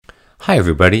Hi,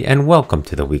 everybody, and welcome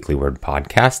to the Weekly Word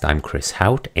Podcast. I'm Chris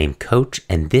Hout, AIM Coach,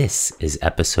 and this is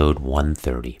episode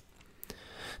 130.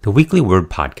 The Weekly Word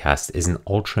Podcast is an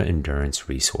ultra-endurance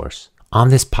resource. On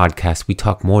this podcast, we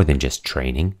talk more than just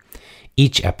training.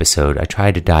 Each episode, I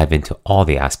try to dive into all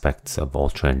the aspects of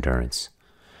ultra-endurance.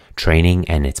 Training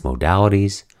and its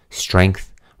modalities,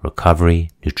 strength,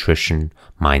 recovery, nutrition,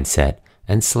 mindset,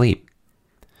 and sleep.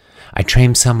 I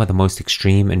train some of the most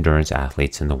extreme endurance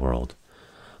athletes in the world.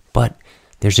 But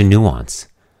there's a nuance.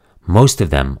 Most of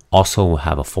them also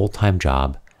have a full-time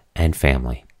job and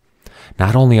family.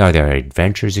 Not only are their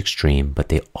adventures extreme, but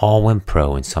they all went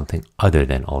pro in something other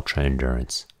than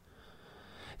ultra-endurance.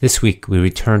 This week, we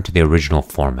return to the original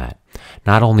format,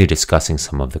 not only discussing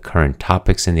some of the current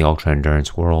topics in the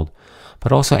ultra-endurance world,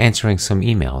 but also answering some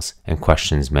emails and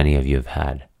questions many of you have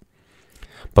had.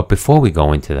 But before we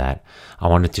go into that, I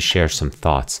wanted to share some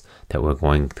thoughts that were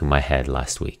going through my head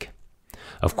last week.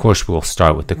 Of course, we'll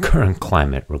start with the current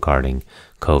climate regarding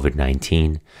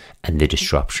COVID-19 and the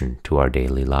disruption to our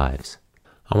daily lives.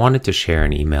 I wanted to share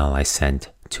an email I sent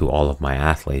to all of my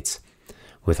athletes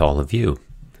with all of you.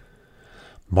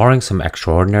 Barring some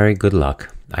extraordinary good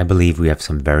luck, I believe we have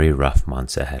some very rough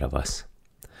months ahead of us.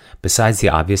 Besides the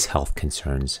obvious health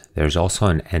concerns, there's also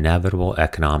an inevitable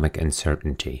economic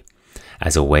uncertainty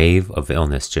as a wave of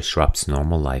illness disrupts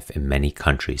normal life in many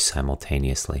countries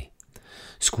simultaneously.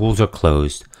 Schools are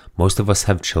closed, most of us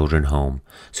have children home,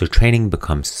 so training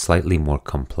becomes slightly more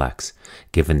complex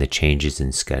given the changes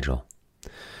in schedule.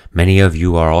 Many of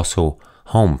you are also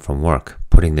home from work,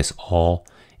 putting this all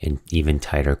in even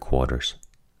tighter quarters.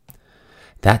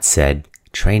 That said,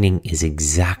 training is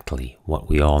exactly what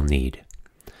we all need.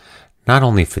 Not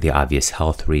only for the obvious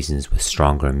health reasons with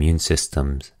stronger immune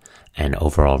systems and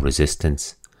overall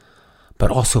resistance,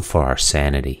 but also for our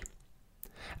sanity.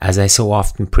 As I so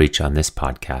often preach on this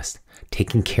podcast,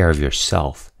 taking care of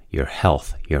yourself, your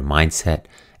health, your mindset,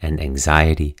 and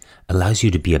anxiety allows you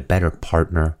to be a better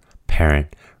partner,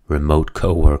 parent, remote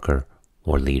coworker,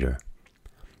 or leader.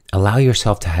 Allow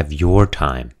yourself to have your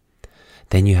time.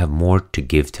 Then you have more to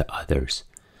give to others.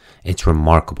 It's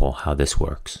remarkable how this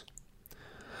works.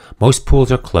 Most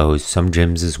pools are closed, some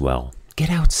gyms as well. Get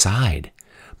outside.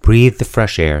 Breathe the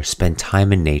fresh air, spend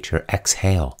time in nature,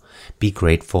 exhale. Be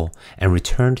grateful and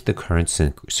return to the current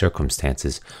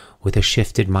circumstances with a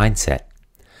shifted mindset.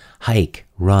 Hike,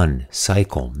 run,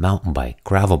 cycle, mountain bike,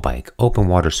 gravel bike, open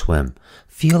water swim.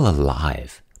 Feel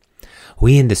alive.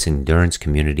 We in this endurance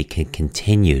community can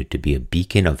continue to be a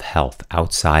beacon of health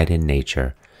outside in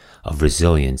nature, of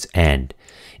resilience, and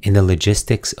in the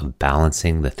logistics of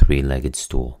balancing the three-legged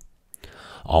stool.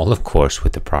 All, of course,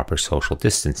 with the proper social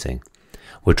distancing,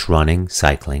 which running,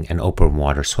 cycling, and open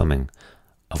water swimming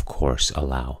of course,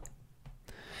 allow.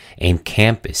 AIM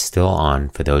Camp is still on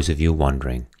for those of you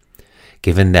wondering.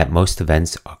 Given that most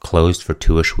events are closed for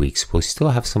 2-ish weeks, we'll still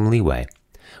have some leeway.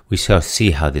 We shall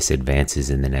see how this advances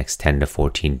in the next 10 to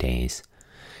 14 days.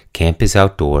 Camp is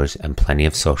outdoors and plenty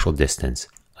of social distance.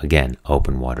 Again,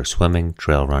 open water swimming,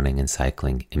 trail running, and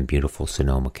cycling in beautiful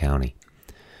Sonoma County.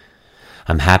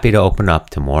 I'm happy to open up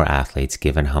to more athletes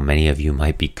given how many of you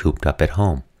might be cooped up at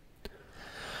home.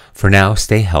 For now,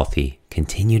 stay healthy,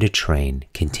 continue to train,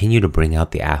 continue to bring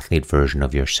out the athlete version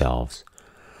of yourselves.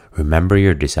 Remember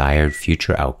your desired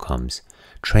future outcomes,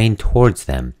 train towards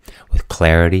them with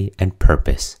clarity and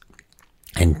purpose,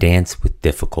 and dance with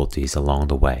difficulties along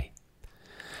the way.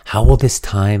 How will this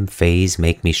time phase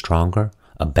make me stronger,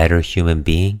 a better human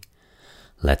being?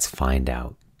 Let's find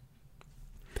out.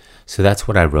 So that's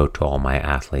what I wrote to all my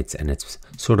athletes, and it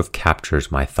sort of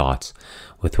captures my thoughts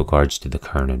with regards to the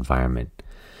current environment.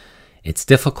 It's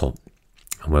difficult,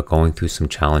 and we're going through some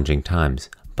challenging times.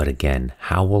 But again,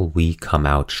 how will we come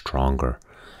out stronger?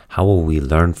 How will we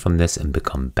learn from this and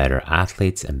become better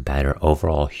athletes and better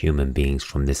overall human beings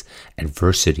from this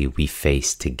adversity we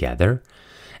face together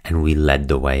and we led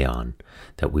the way on?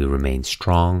 That we remain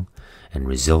strong and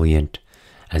resilient,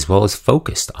 as well as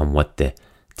focused on what the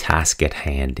task at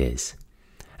hand is.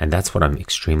 And that's what I'm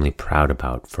extremely proud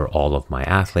about for all of my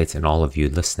athletes and all of you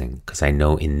listening, because I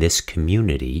know in this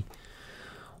community,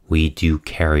 we do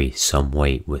carry some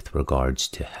weight with regards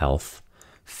to health,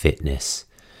 fitness,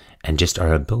 and just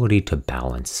our ability to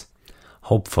balance.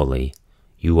 Hopefully,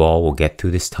 you all will get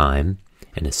through this time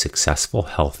in a successful,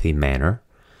 healthy manner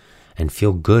and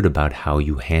feel good about how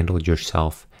you handled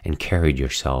yourself and carried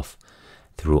yourself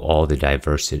through all the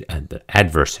diversity and the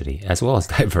adversity as well as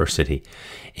diversity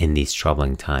in these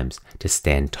troubling times, to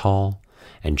stand tall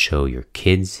and show your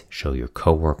kids, show your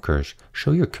coworkers,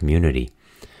 show your community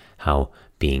how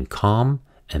being calm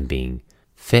and being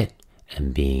fit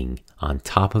and being on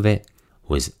top of it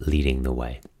was leading the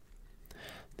way.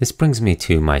 This brings me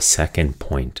to my second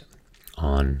point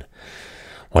on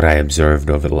what I observed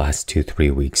over the last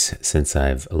 2-3 weeks since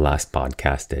I've last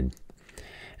podcasted.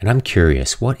 And I'm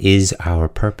curious, what is our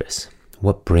purpose?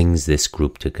 What brings this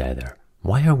group together?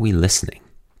 Why are we listening?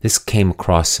 This came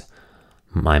across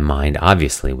my mind,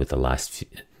 obviously, with the last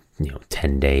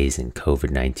 10 days and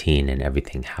COVID-19 and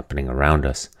everything happening around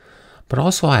us. But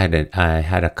also I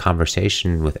had a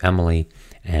conversation with Emily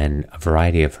and a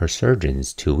variety of her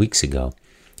surgeons 2 weeks ago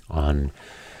on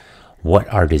what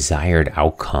our desired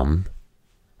outcome,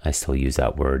 I still use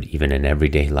that word even in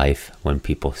everyday life when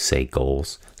people say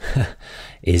goals,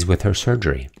 is with her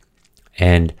surgery.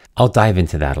 And I'll dive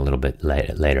into that a little bit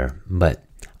later, but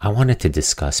I wanted to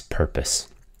discuss purpose.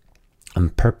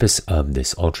 And purpose of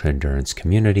this ultra endurance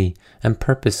community and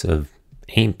purpose of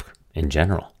AIMP in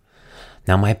general.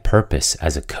 Now, my purpose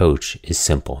as a coach is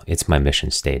simple. It's my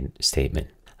mission statement,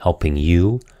 helping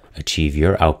you achieve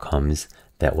your outcomes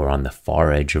that were on the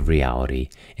far edge of reality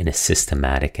in a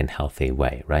systematic and healthy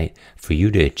way, right? For you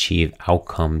to achieve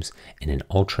outcomes in an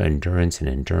ultra endurance and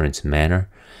endurance manner,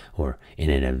 or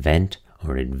in an event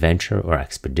or an adventure or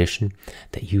expedition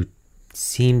that you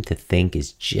seem to think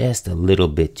is just a little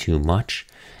bit too much,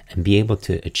 and be able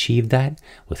to achieve that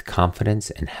with confidence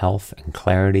and health and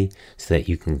clarity so that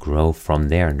you can grow from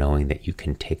there, knowing that you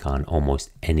can take on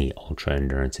almost any ultra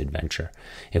endurance adventure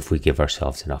if we give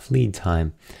ourselves enough lead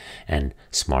time and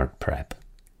smart prep.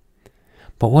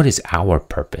 But what is our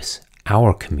purpose,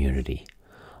 our community?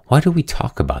 Why do we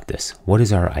talk about this? What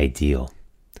is our ideal?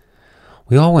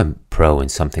 We all went pro in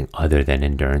something other than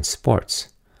endurance sports.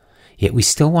 Yet we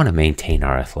still want to maintain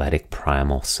our athletic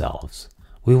primal selves.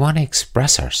 We want to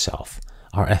express ourselves,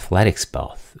 our athletic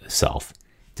self,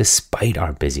 despite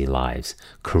our busy lives,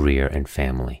 career, and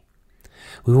family.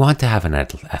 We want to have an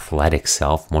athletic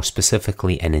self, more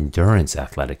specifically an endurance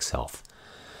athletic self.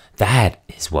 That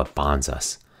is what bonds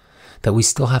us. That we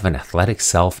still have an athletic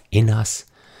self in us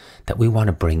that we want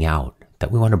to bring out,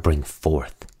 that we want to bring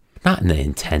forth. Not in the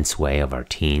intense way of our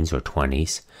teens or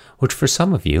 20s, which for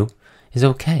some of you is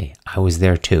okay. I was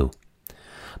there too.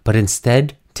 But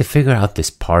instead, to figure out this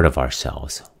part of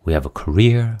ourselves, we have a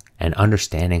career and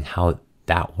understanding how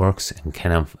that works and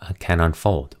can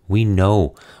unfold. We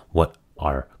know what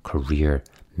our career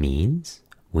means.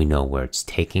 We know where it's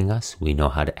taking us. We know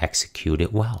how to execute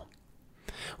it well.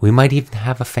 We might even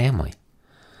have a family.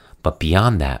 But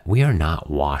beyond that, we are not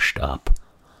washed up,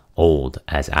 old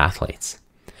as athletes.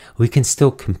 We can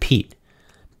still compete,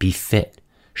 be fit,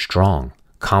 strong,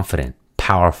 confident,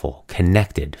 powerful,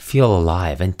 connected, feel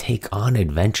alive, and take on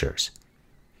adventures.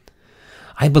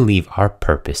 I believe our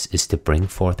purpose is to bring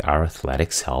forth our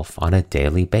athletic self on a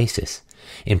daily basis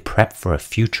in prep for a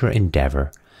future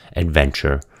endeavor,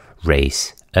 adventure,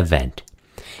 race, event,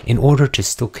 in order to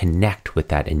still connect with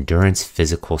that endurance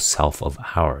physical self of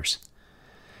ours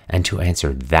and to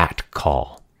answer that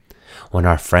call when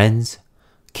our friends,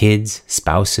 kids,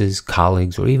 spouses,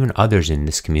 colleagues, or even others in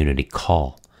this community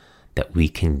call, that we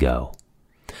can go,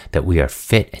 that we are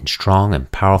fit and strong and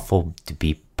powerful to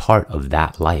be part of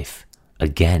that life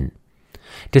again.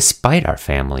 Despite our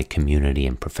family, community,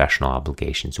 and professional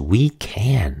obligations, we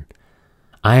can.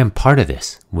 I am part of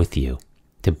this with you,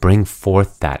 to bring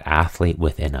forth that athlete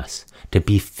within us, to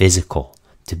be physical,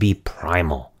 to be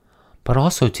primal, but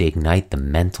also to ignite the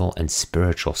mental and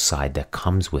spiritual side that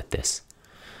comes with this.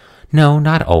 No,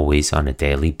 not always on a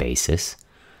daily basis.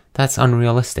 That's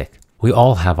unrealistic. We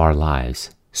all have our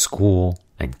lives, school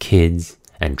and kids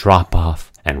and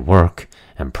drop-off and work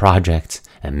and projects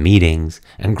and meetings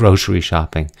and grocery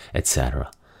shopping, etc.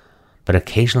 But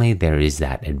occasionally there is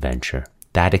that adventure,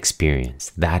 that experience,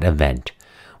 that event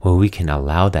where we can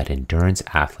allow that endurance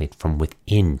athlete from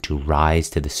within to rise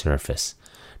to the surface,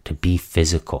 to be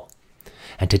physical,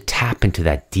 and to tap into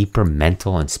that deeper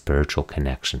mental and spiritual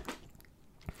connection.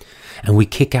 And we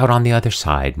kick out on the other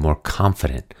side more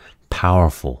confident,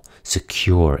 powerful,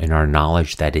 secure in our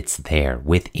knowledge that it's there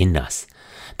within us,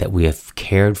 that we have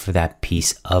cared for that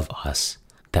piece of us,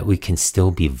 that we can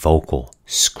still be vocal,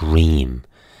 scream,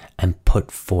 and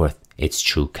put forth its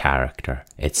true character,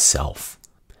 itself.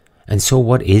 And so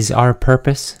what is our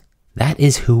purpose? That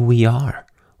is who we are.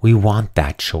 We want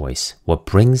that choice. What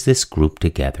brings this group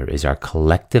together is our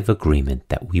collective agreement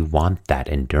that we want that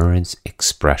endurance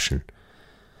expression,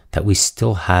 that we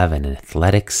still have an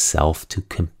athletic self to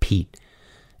compete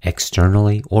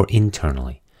externally or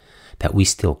internally, that we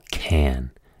still can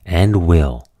and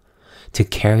will, to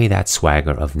carry that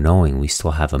swagger of knowing we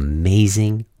still have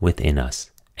amazing within us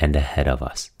and ahead of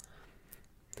us.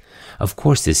 Of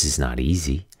course, this is not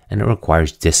easy, and it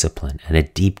requires discipline and a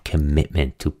deep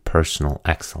commitment to personal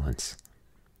excellence.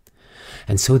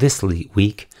 And so this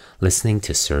week, listening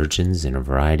to surgeons in a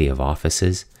variety of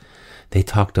offices, they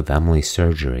talked of Emily's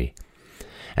surgery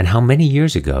and how many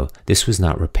years ago this was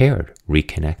not repaired,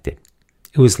 reconnected.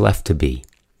 It was left to be.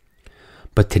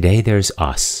 But today there's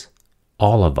us,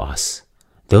 all of us,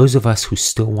 those of us who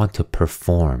still want to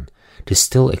perform, to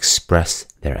still express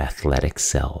their athletic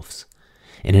selves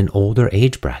in an older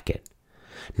age bracket,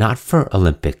 not for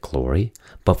Olympic glory,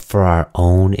 but for our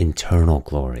own internal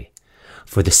glory,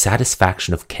 for the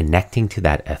satisfaction of connecting to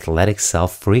that athletic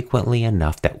self frequently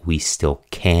enough that we still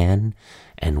can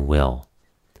and will.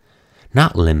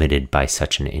 Not limited by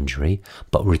such an injury,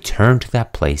 but return to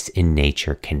that place in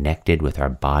nature connected with our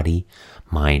body,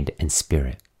 mind, and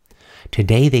spirit.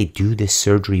 Today they do this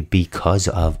surgery because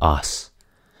of us,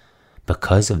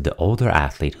 because of the older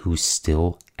athlete who's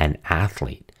still an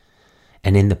athlete.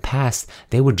 And in the past,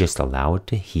 they would just allow it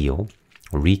to heal,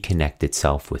 reconnect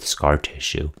itself with scar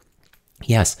tissue,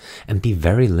 yes, and be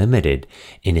very limited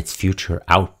in its future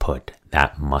output,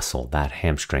 that muscle, that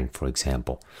hamstring, for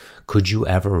example. Could you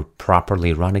ever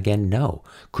properly run again? No.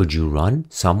 Could you run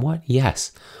somewhat?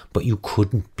 Yes. But you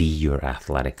couldn't be your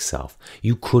athletic self.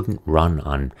 You couldn't run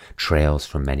on trails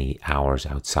for many hours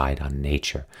outside on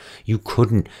nature. You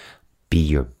couldn't be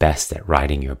your best at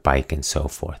riding your bike and so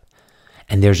forth.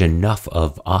 And there's enough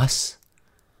of us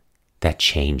that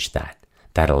changed that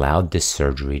allowed this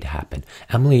surgery to happen.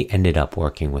 Emily ended up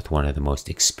working with one of the most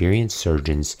experienced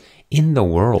surgeons in the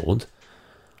world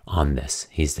on this.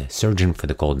 He's the surgeon for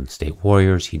the Golden State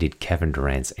Warriors. He did Kevin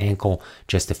Durant's ankle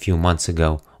just a few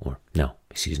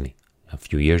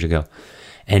years ago.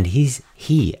 And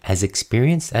he, as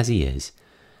experienced as he is,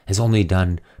 has only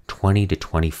done 20 to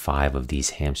 25 of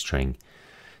these hamstring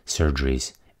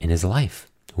surgeries in his life,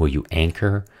 where you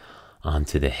anchor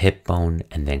onto the hip bone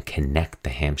and then connect the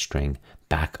hamstring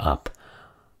back up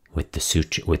with the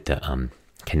suture, with the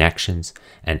connections,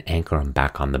 and anchor them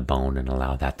back on the bone and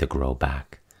allow that to grow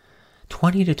back.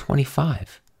 20 to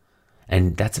 25.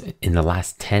 And that's in the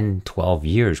last 10, 12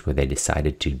 years where they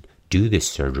decided to do this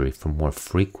surgery for more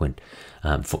frequently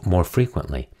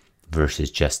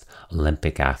versus just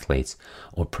Olympic athletes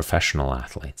or professional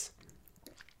athletes.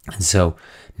 And so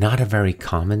not a very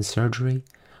common surgery,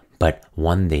 but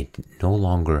one they no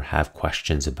longer have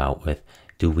questions about with,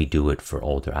 do we do it for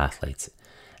older athletes?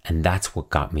 And that's what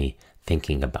got me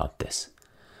thinking about this,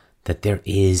 that there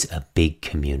is a big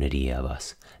community of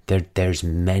us. There's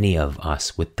many of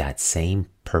us with that same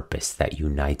purpose that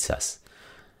unites us,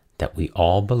 that we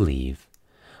all believe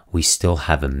we still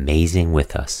have amazing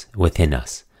within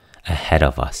us, ahead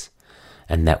of us,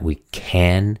 and that we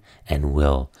can and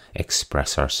will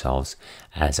express ourselves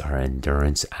as our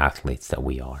endurance athletes that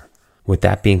we are. With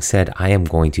that being said, I am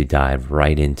going to dive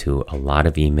right into a lot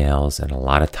of emails and a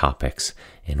lot of topics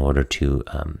in order to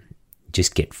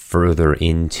just get further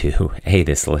into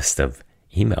this list of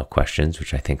email questions,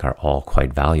 which I think are all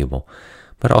quite valuable,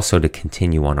 but also to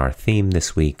continue on our theme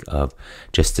this week of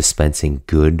just dispensing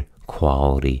good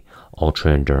quality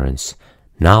ultra endurance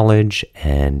knowledge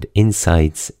and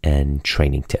insights and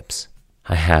training tips.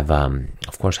 I have,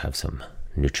 of course, have some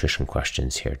nutrition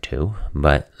questions here too,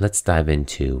 but let's dive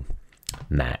into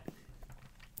Matt.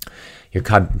 Your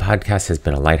podcast has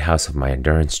been a lighthouse of my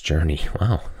endurance journey.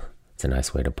 Wow, that's a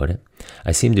nice way to put it.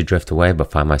 I seem to drift away,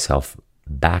 but find myself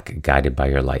back guided by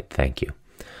your light. Thank you.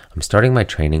 I'm starting my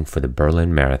training for the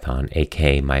Berlin Marathon,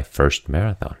 aka my first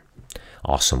marathon.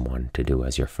 Awesome one to do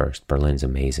as your first. Berlin's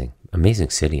amazing. Amazing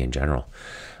city in general.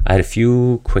 I had a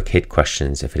few quick hit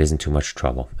questions if it isn't too much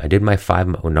trouble.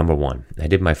 Number one, I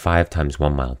did my 5 times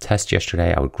 1 mile test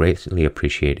yesterday. I would greatly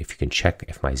appreciate if you can check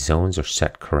if my zones are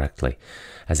set correctly,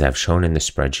 as I have shown in the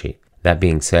spreadsheet. That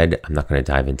being said, I'm not going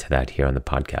to dive into that here on the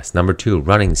podcast. Number 2,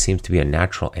 running seems to be a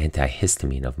natural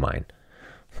antihistamine of mine.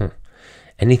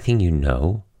 Anything you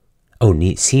know?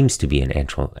 Seems to be a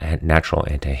natural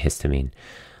antihistamine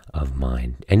of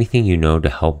mine. Anything you know to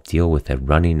help deal with a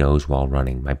runny nose while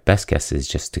running? My best guess is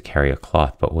just to carry a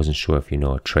cloth, but wasn't sure if you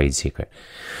know a trade secret.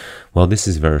 Well, this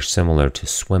is very similar to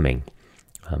swimming,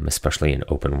 especially in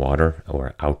open water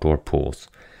or outdoor pools.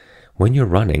 When you're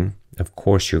running, of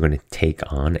course, you're going to take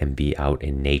on and be out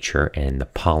in nature, and the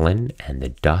pollen and the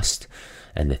dust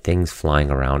and the things flying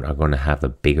around are going to have a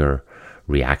bigger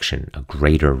reaction, a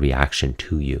greater reaction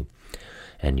to you.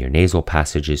 And your nasal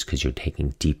passages, because you're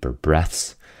taking deeper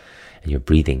breaths and you're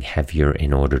breathing heavier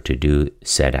in order to do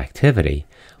said activity,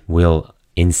 will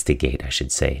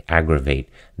aggravate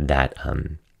that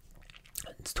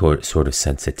sort of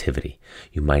sensitivity.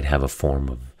 You might have a form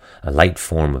of a light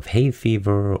form of hay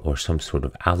fever or some sort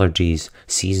of allergies,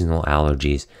 seasonal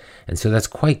allergies. And so that's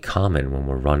quite common when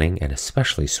we're running and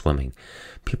especially swimming.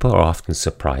 People are often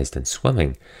surprised in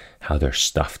swimming how they're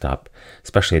stuffed up,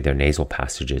 especially their nasal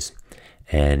passages.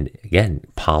 And again,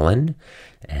 pollen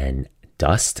and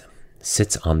dust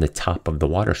sits on the top of the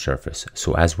water surface.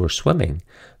 So as we're swimming,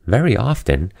 very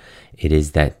often it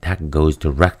is that goes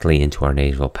directly into our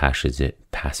nasal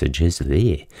passages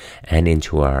and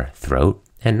into our throat.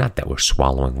 And not that we're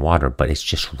swallowing water, but it's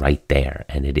just right there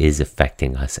and it is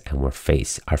affecting us and our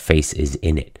face is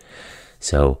in it.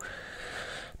 So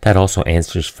that also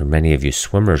answers for many of you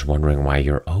swimmers wondering why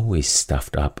you're always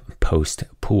stuffed up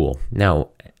post-pool. Now,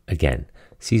 again,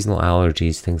 seasonal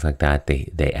allergies, things like that,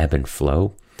 they ebb and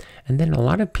flow. And then a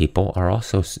lot of people are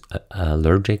also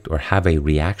allergic or have a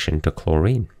reaction to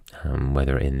chlorine,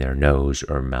 whether in their nose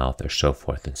or mouth or so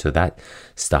forth. And so that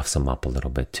stuffs them up a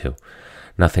little bit too.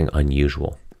 Nothing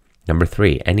unusual. Number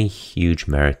 3, any huge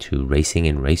merit to racing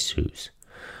in race shoes.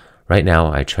 Right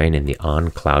now, I train in the On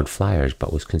Cloud Flyers,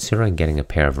 but was considering getting a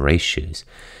pair of race shoes.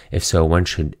 If so, when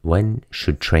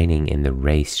should training in the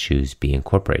race shoes be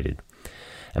incorporated?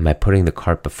 Am I putting the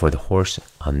cart before the horse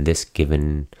on this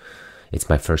given it's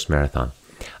my first marathon?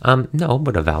 No,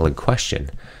 but a valid question.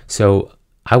 So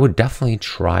I would definitely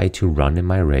try to run in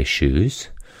my race shoes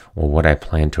or what I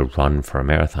plan to run for a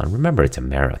marathon. Remember, it's a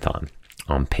marathon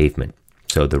on pavement.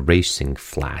 So the racing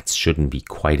flats shouldn't be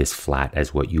quite as flat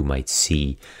as what you might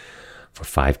see for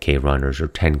 5K runners or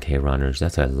 10K runners.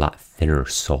 That's a lot thinner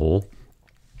sole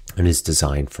and is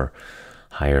designed for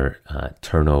higher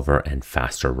turnover and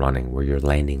faster running where you're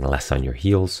landing less on your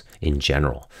heels in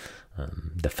general.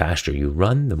 The faster you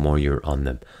run, the more you're on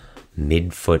the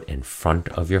midfoot and front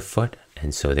of your foot.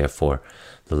 And so therefore,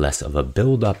 the less of a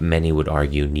build-up, many would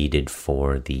argue, needed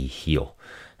for the heel.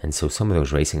 And so some of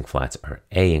those racing flats are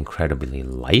A, incredibly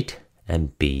light,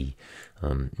 and B,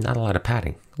 not a lot of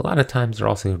padding. A lot of times they're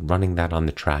also running that on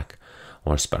the track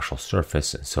or a special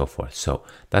surface and so forth. So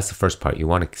that's the first part. You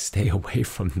want to stay away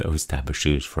from those type of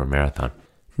shoes for a marathon.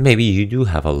 Maybe you do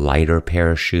have a lighter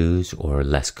pair of shoes or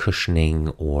less cushioning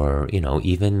or,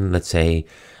 even let's say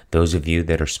those of you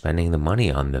that are spending the money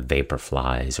on the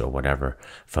Vaporflies or whatever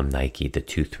from Nike, the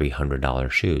 $200-$300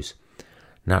 shoes.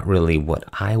 Not really what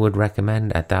I would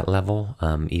recommend at that level,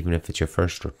 even if it's your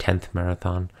first or 10th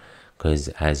marathon, because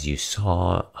as you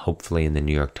saw, hopefully in the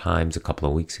New York Times a couple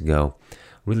of weeks ago,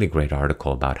 really great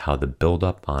article about how the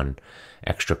buildup on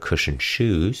extra cushion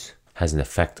shoes has an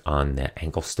effect on the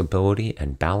ankle stability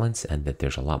and balance, and that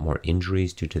there's a lot more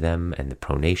injuries due to them and the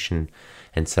pronation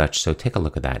and such. So take a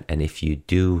look at that. And if you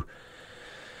do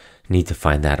need to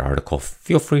find that article,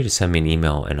 feel free to send me an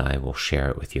email and I will share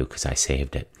it with you because I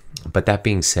saved it. But that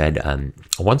being said,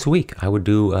 once a week I would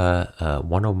do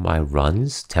one of my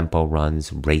runs, tempo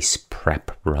runs, race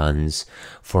prep runs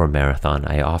for a marathon.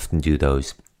 I often do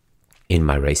those in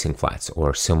my racing flats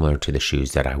or similar to the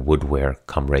shoes that I would wear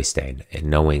come race day, and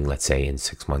knowing, let's say in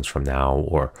 6 months from now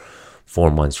or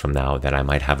 4 months from now that I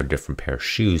might have a different pair of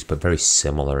shoes, but very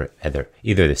similar,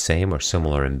 either the same or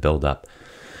similar in build up.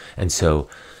 And so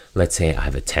let's say I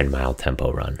have a 10-mile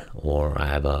tempo run, or I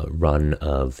have a run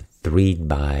of 3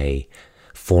 by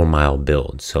 4 mile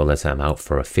build. So let's say I'm out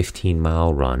for a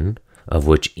 15-mile run, of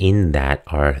which in that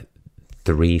are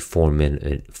 3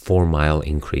 4 mile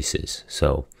increases.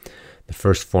 So the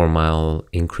first 4 mile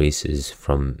increase is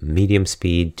from medium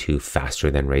speed to faster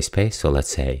than race pace. So let's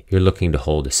say you're looking to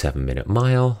hold a 7-minute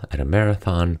mile at a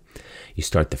marathon. You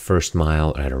start the first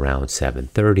mile at around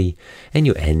 7:30 and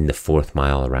you end the 4th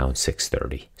mile around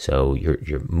 6:30. So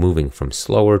you're moving from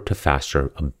slower to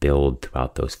faster, a build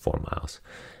throughout those 4 miles.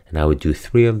 And I would do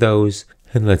 3 of those,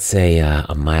 and let's say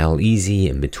a mile easy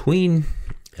in between.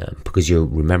 Because you're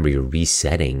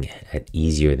resetting at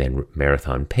easier than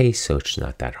marathon pace, so it's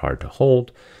not that hard to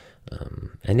hold.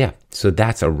 So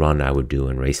that's a run I would do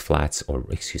in race flats,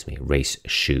 race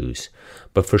shoes.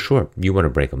 But for sure, you want to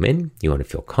break them in, you want to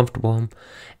feel comfortable.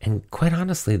 And quite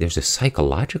honestly, there's a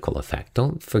psychological effect.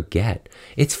 Don't forget,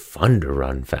 it's fun to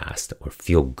run fast or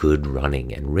feel good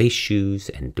running, and race shoes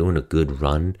and doing a good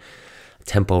run,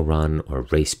 tempo run or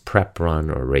race prep run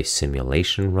or race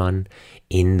simulation run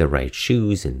in the right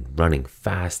shoes and running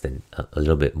fast and a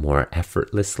little bit more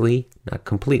effortlessly, not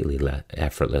completely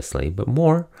effortlessly, but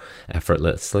more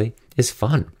effortlessly is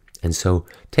fun. And so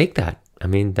take that. I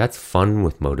mean, that's fun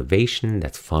with motivation.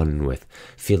 That's fun with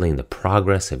feeling the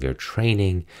progress of your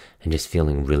training and just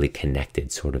feeling really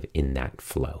connected sort of in that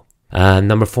flow.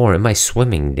 Number 4, in my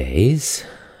swimming days,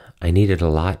 I needed a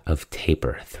lot of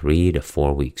taper, 3 to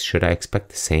 4 weeks. Should I expect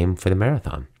the same for the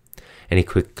marathon? Any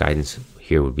quick guidance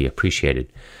here would be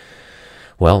appreciated.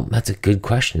 Well, that's a good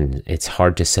question. It's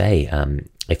hard to say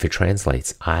if it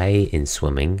translates. In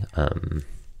swimming,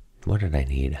 what did I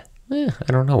need? I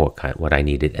don't know what I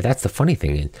needed. That's the funny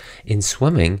thing. In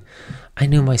swimming, I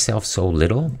knew myself so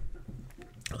little,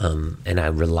 and I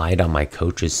relied on my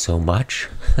coaches so much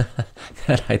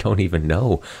that I don't even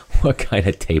know what kind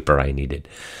of taper I needed.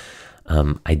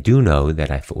 I do know that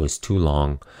if it was too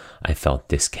long, I felt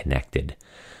disconnected.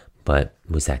 But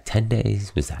was that 10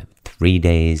 days? Was that 3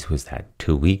 days? Was that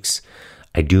 2 weeks?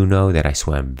 I do know that I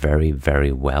swam very,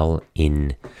 very well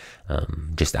in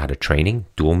just out of training,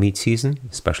 dual meet season,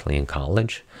 especially in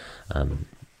college.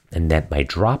 And that my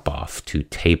drop off to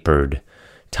tapered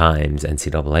times,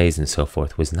 NCAAs and so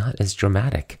forth, was not as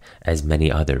dramatic as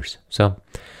many others. So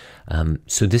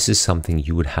this is something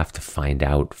you would have to find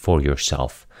out for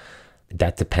yourself.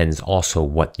 That depends also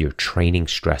what your training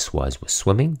stress was with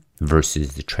swimming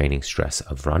versus the training stress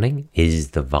of running.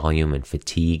 Is the volume and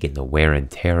fatigue and the wear and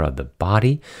tear of the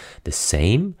body the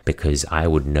same? Because I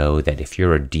would know that if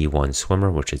you're a D1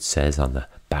 swimmer, which it says on the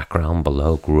background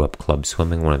below, grew up club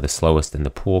swimming, one of the slowest in the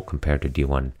pool compared to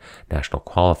D1 national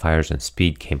qualifiers, and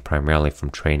speed came primarily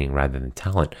from training rather than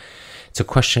talent. It's a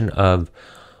question of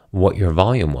what your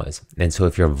volume was. And so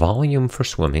if your volume for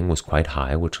swimming was quite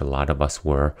high, which a lot of us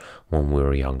were when we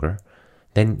were younger,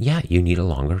 then yeah, you need a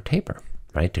longer taper,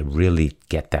 right? To really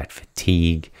get that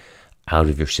fatigue out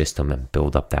of your system and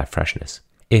build up that freshness.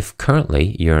 If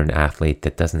currently you're an athlete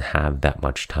that doesn't have that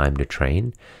much time to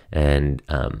train and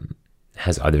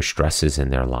has other stresses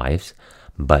in their lives,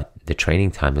 but the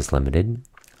training time is limited,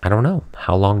 I don't know.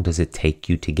 How long does it take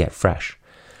you to get fresh?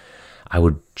 I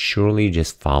would surely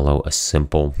just follow a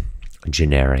simple,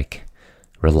 generic,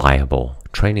 reliable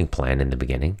training plan in the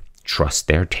beginning, trust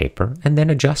their taper, and then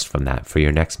adjust from that for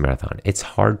your next marathon. It's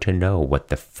hard to know what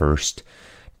the first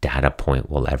data point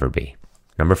will ever be.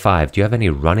 Number 5, do you have any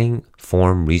running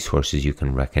form resources you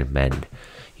can recommend?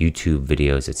 YouTube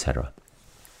videos, etc.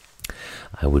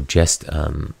 I would just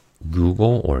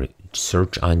Google or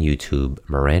search on YouTube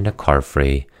Miranda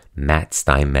Carfrey, Matt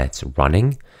Steinmetz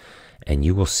running, and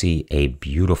you will see a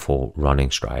beautiful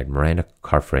running stride. Miranda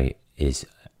Carfrey is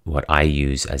what I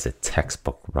use as a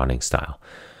textbook running style.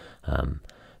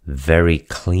 Very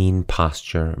clean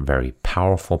posture, very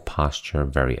powerful posture,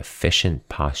 very efficient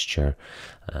posture.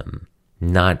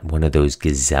 Not one of those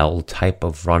gazelle type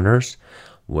of runners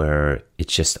where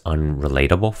it's just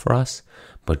unrelatable for us,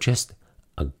 but just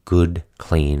a good,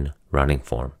 clean running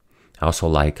form. I also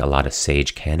like a lot of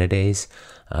Sage Canada's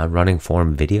running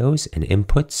form videos and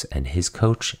inputs, and his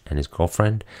coach and his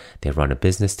girlfriend, they run a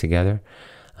business together.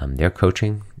 They're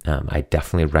coaching. I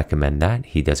definitely recommend that.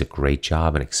 He does a great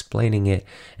job in explaining it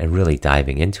and really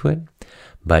diving into it.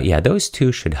 But yeah, those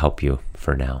two should help you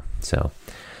for now. So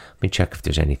let me check if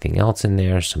there's anything else in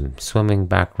there. Some swimming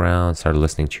background. Started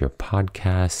listening to your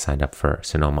podcast. Signed up for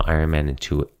Sonoma Ironman in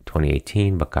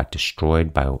 2018, but got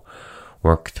destroyed by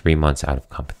work 3 months out of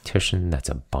competition. That's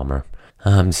a bummer.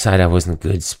 Decided I wasn't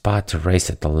in a good spot to race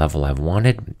at the level I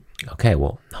wanted. Okay,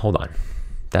 well, hold on.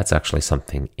 That's actually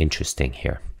something interesting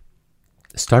here.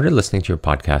 Started listening to your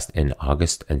podcast in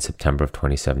August and September of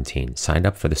 2017. Signed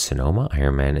up for the Sonoma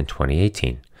Ironman in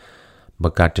 2018,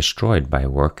 but got destroyed by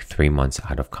work 3 months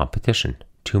out of competition.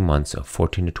 2 months of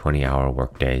 14 to 20 hour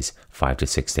work days, 5 to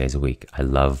 6 days a week. I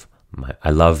loved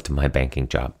my banking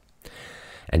job,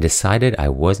 and decided I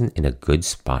wasn't in a good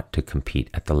spot to compete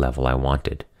at the level I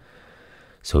wanted.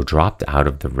 So dropped out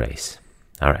of the race.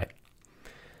 All right.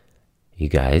 You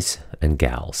guys and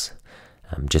gals,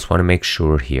 just want to make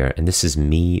sure here, and this is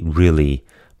me really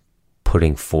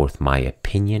putting forth my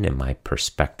opinion and my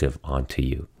perspective onto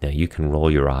you. Now, you can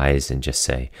roll your eyes and just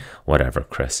say, whatever,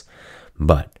 Chris.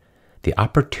 But the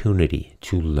opportunity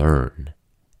to learn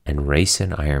and race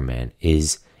an Ironman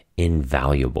is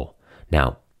invaluable.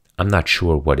 Now, I'm not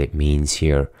sure what it means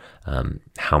here,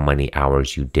 how many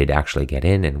hours you did actually get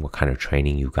in and what kind of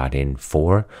training you got in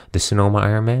for the Sonoma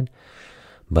Ironman,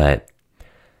 but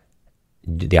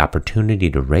the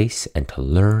opportunity to race and to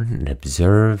learn and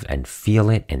observe and feel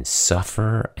it and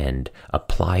suffer and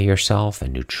apply yourself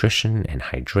and nutrition and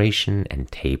hydration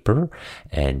and taper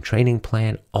and training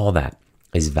plan, all that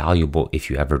is valuable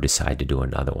if you ever decide to do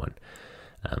another one.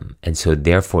 And so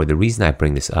therefore, the reason I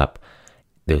bring this up,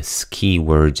 those key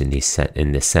words in this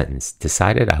sentence,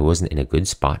 decided I wasn't in a good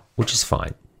spot, which is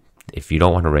fine. If you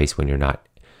don't want to race when you're not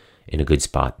in a good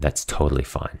spot, that's totally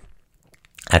fine.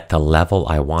 At the level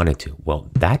I wanted to, well,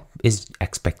 that is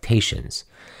expectations.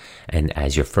 And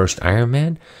as your first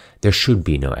Ironman, there should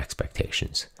be no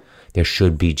expectations. There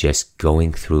should be just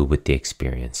going through with the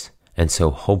experience. And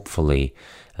so hopefully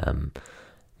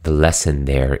the lesson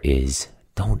there is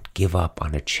don't give up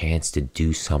on a chance to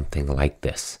do something like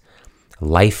this.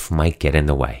 Life might get in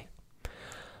the way.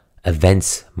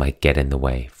 Events might get in the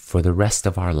way. For the rest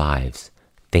of our lives,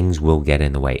 things will get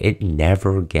in the way. It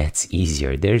never gets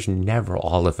easier. There's never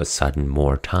all of a sudden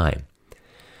more time.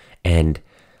 And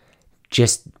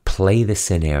just play the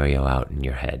scenario out in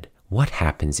your head. What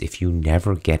happens if you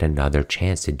never get another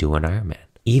chance to do an Ironman?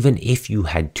 Even if you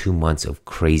had 2 months of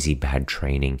crazy bad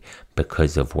training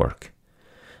because of work,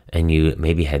 and you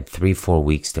maybe had 3-4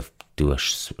 weeks to do a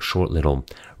short little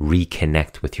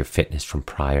reconnect with your fitness from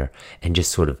prior and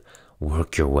just sort of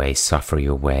work your way, suffer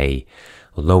your way,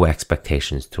 low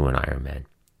expectations through an Ironman.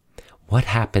 What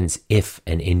happens if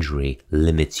an injury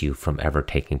limits you from ever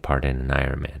taking part in an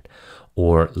Ironman?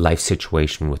 Or life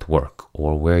situation with work,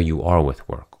 or where you are with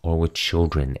work, or with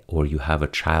children, or you have a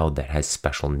child that has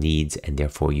special needs and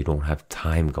therefore you don't have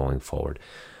time going forward.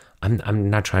 I'm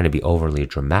not trying to be overly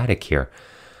dramatic here.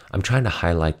 I'm trying to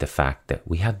highlight the fact that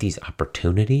we have these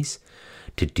opportunities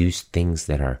to do things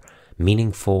that are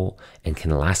meaningful and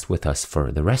can last with us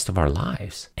for the rest of our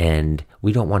lives. And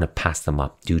we don't want to pass them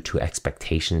up due to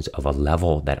expectations of a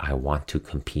level that I want to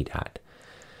compete at.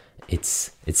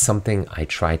 It's something I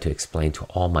try to explain to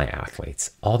all my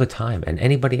athletes all the time, and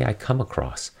anybody I come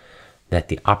across, that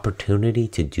the opportunity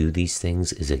to do these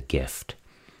things is a gift.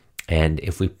 And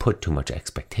if we put too much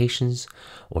expectations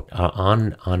or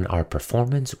on our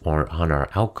performance or on our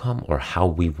outcome or how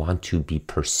we want to be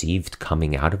perceived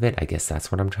coming out of it, I guess that's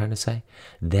what I'm trying to say,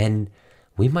 then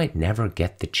we might never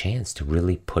get the chance to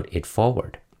really put it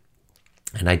forward.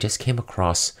 And I just came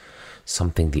across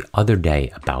something the other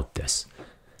day about this,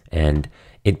 and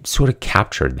it sort of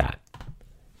captured that.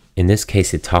 In this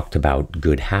case, it talked about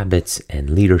good habits and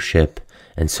leadership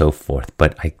and so forth.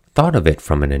 But I thought of it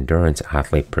from an endurance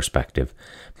athlete perspective,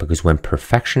 because when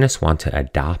perfectionists want to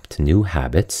adopt new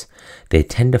habits, they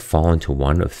tend to fall into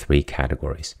one of 3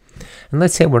 categories. And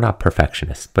let's say we're not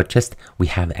perfectionists, but just we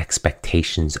have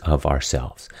expectations of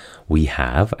ourselves. We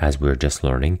have, as we were just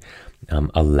learning,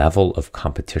 a level of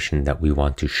competition that we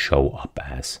want to show up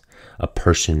as, a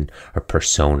person or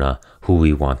persona who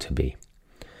we want to be.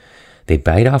 They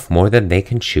bite off more than they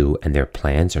can chew, and their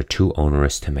plans are too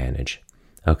onerous to manage.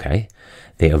 Okay?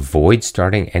 They avoid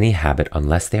starting any habit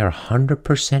unless they are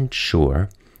 100% sure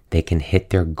they can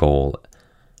hit their goal,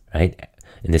 right?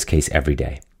 In this case, every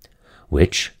day,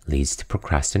 which leads to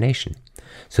procrastination.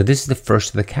 So this is the first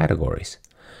of the categories.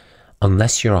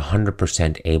 Unless you're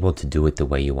 100% able to do it the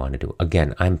way you want to do it.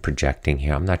 Again, I'm projecting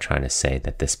here. I'm not trying to say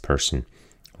that this person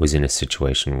was in a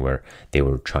situation where they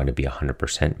were trying to be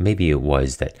 100%. Maybe it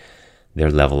was that their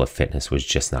level of fitness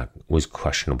was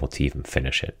questionable to even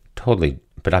finish it. Totally.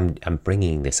 But I'm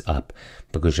bringing this up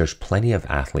because there's plenty of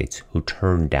athletes who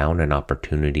turn down an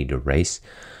opportunity to race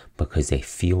because they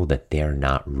feel that they're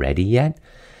not ready yet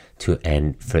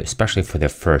especially for their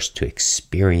first, to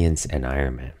experience an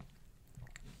Ironman.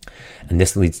 And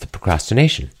this leads to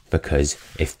procrastination, because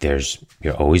if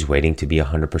you're always waiting to be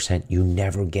 100%, you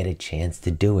never get a chance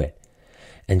to do it.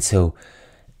 And so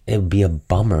it would be a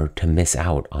bummer to miss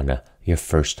out on your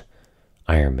first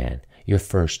Ironman, your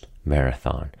first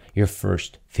marathon, your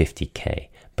first 50K,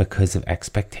 because of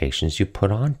expectations you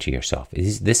put on to yourself.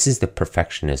 This is the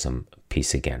perfectionism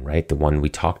piece again, right? The one we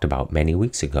talked about many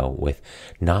weeks ago with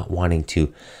not wanting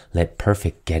to let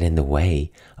perfect get in the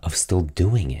way of still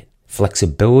doing it.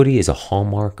 Flexibility is a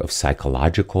hallmark of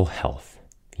psychological health.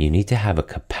 You need to have a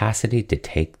capacity to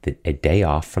take a day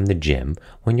off from the gym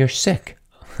when you're sick.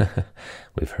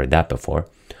 We've heard that before.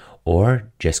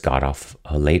 Or just got off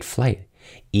a late flight,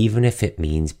 even if it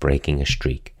means breaking a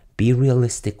streak. Be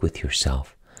realistic with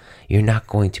yourself. You're not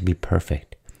going to be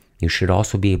perfect. You should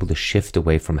also be able to shift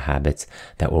away from habits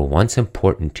that were once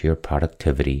important to your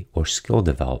productivity or skill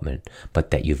development, but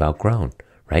that you've outgrown,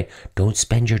 right? Don't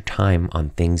spend your time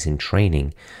on things in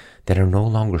training that are no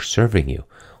longer serving you.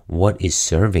 What is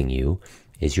serving you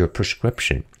is your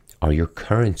prescription, are your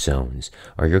current zones,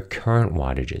 are your current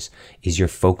wattages, is your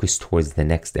focus towards the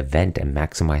next event and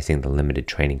maximizing the limited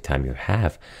training time you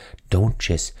have. Don't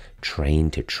just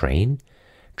train to train.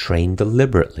 Train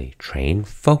deliberately, train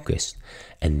focused.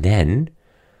 And then,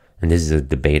 and this is a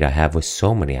debate I have with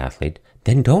so many athletes,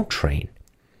 then don't train.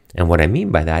 And what I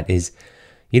mean by that is,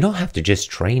 you don't have to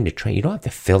just train to train. You don't have to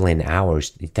fill in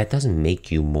hours. That doesn't make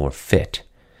you more fit.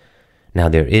 Now,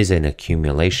 there is an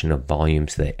accumulation of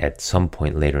volumes that at some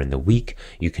point later in the week,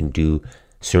 you can do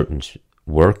certain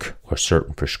work or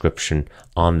certain prescription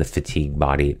on the fatigued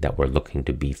body that we're looking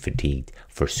to be fatigued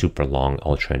for super long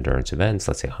ultra endurance events,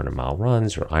 let's say 100-mile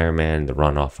runs or Ironman, the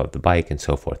run off of the bike and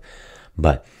so forth.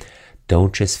 But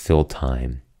don't just fill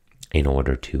time in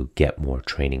order to get more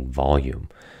training volume.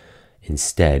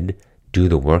 Instead, do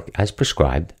the work as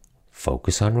prescribed,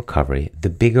 focus on recovery. The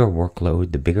bigger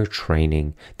workload, the bigger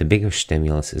training, the bigger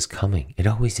stimulus is coming. It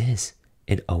always is.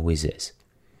 It always is.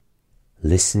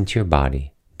 Listen to your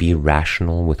body. Be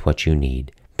rational with what you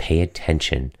need. Pay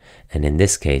attention. And in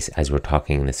this case, as we're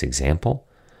talking in this example,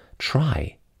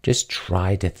 just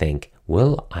try to think,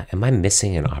 am I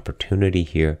missing an opportunity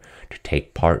here to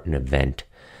take part in an event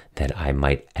that I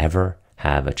might ever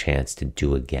have a chance to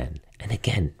do again? And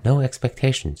again, no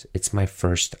expectations. It's my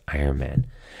first Ironman.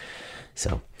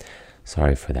 So,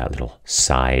 sorry for that little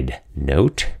side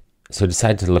note. So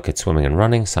decided to look at swimming and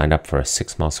running, signed up for a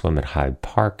 6-mile swim at Hyde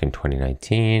Park in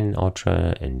 2019,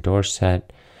 ultra in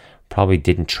Dorset. Probably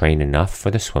didn't train enough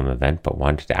for the swim event, but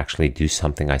wanted to actually do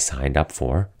something I signed up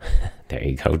for. There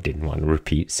you go, didn't want to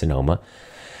repeat Sonoma.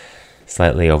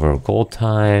 Slightly over goal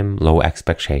time, low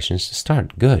expectations to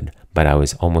start, good. But I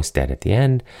was almost dead at the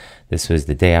end. This was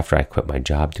the day after I quit my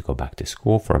job to go back to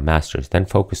school for a master's, then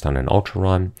focused on an ultra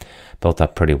run, built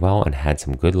up pretty well and had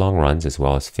some good long runs as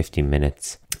well as 50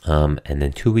 minutes. And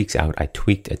then 2 weeks out, I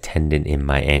tweaked a tendon in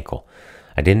my ankle.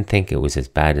 I didn't think it was as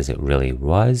bad as it really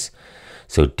was,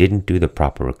 so didn't do the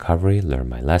proper recovery, learned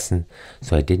my lesson,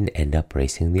 so I didn't end up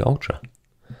racing the ultra.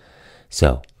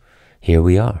 So here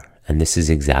we are, and this is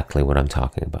exactly what I'm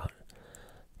talking about.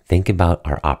 Think about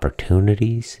our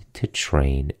opportunities to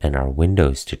train and our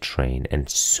windows to train, and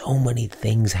so many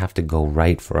things have to go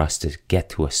right for us to get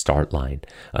to a start line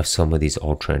of some of these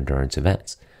ultra endurance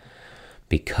events,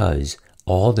 because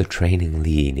all the training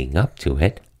leading up to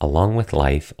it, along with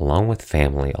life, along with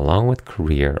family, along with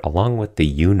career, along with the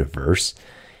universe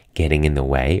getting in the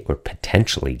way or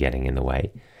potentially getting in the way,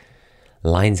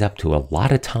 lines up to a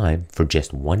lot of time for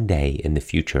just one day in the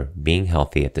future being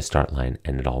healthy at the start line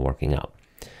and it all working out.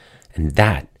 And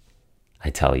that,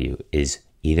 I tell you, is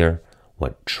either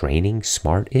what training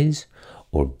smart is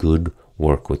or good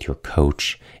work with your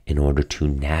coach in order to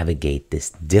navigate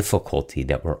this difficulty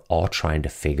that we're all trying to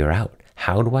figure out.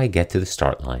 How do I get to the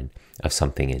start line of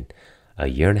something in a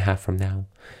year and a half from now,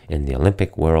 in the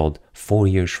Olympic world 4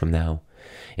 years from now,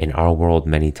 in our world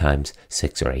many times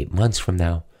 6 or 8 months from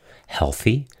now,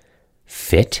 healthy,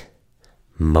 fit,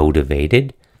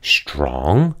 motivated,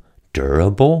 strong,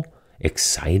 durable,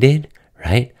 excited,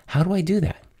 right? How do I do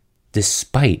that?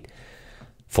 Despite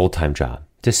full-time job,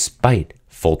 despite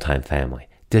full-time family,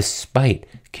 despite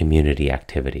community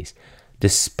activities,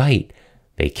 despite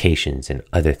vacations and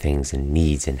other things and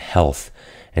needs and health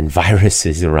and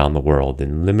viruses around the world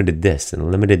and limited this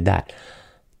and limited that.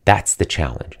 That's the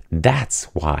challenge. That's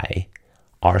why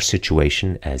our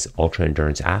situation as ultra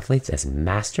endurance athletes, as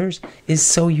masters, is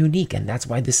so unique. And that's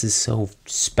why this is so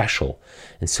special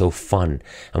and so fun,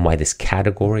 and why this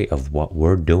category of what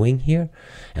we're doing here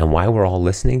and why we're all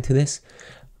listening to this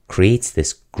creates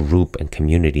this group and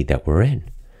community that we're in.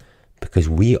 Because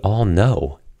we all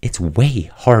know it's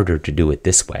way harder to do it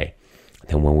this way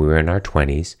than when we were in our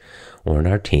 20s or in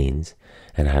our teens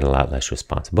and had a lot less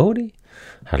responsibility,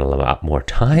 had a lot more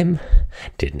time,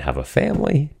 didn't have a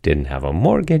family, didn't have a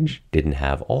mortgage, didn't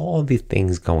have all these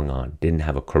things going on, didn't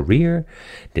have a career,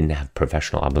 didn't have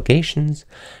professional obligations,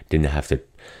 didn't have to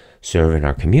serve in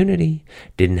our community,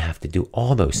 didn't have to do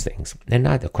all those things. And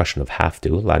not a question of have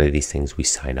to. A lot of these things we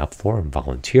sign up for and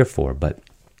volunteer for, but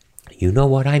you know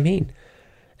what I mean.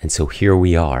 And so here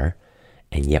we are,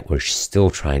 and yet we're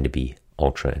still trying to be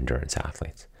ultra endurance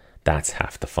athletes. That's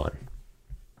half the fun.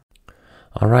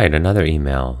 All right, another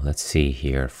email. Let's see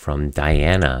here from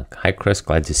Diana. Hi, Chris.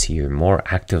 Glad to see you're more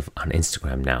active on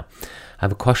Instagram now. I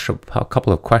have a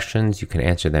couple of questions. You can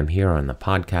answer them here on the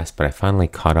podcast, but I finally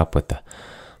caught up with the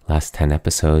last 10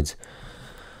 episodes.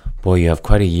 Boy, you have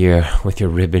quite a year with your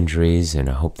rib injuries, and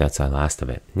I hope that's the last of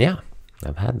it. Yeah,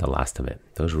 I've had the last of it.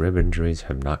 Those rib injuries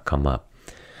have not come up.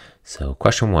 So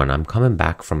question 1, I'm coming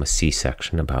back from a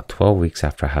C-section about 12 weeks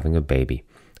after having a baby.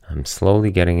 I'm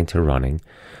slowly getting into running,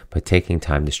 but taking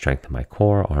time to strengthen my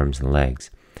core, arms, and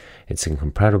legs. It's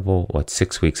incredible what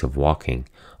 6 weeks of walking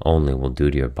only will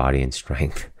do to your body and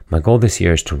strength. My goal this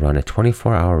year is to run a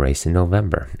 24-hour race in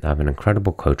November. I have an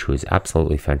incredible coach who is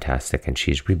absolutely fantastic, and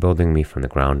she's rebuilding me from the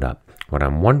ground up. What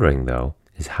I'm wondering, though,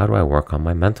 is how do I work on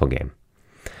my mental game?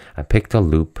 I picked a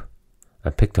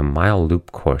mile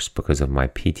loop course because of my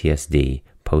PTSD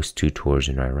post 2 tours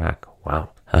in Iraq. Wow.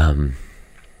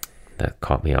 That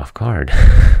caught me off guard.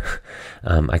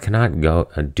 I cannot go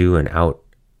do an out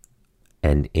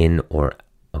and in or...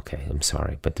 Okay, I'm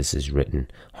sorry, but this is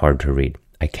written hard to read.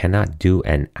 I cannot do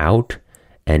an out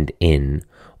and in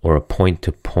or a point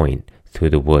to point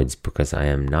through the woods because I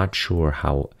am not sure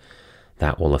how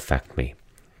that will affect me.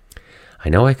 I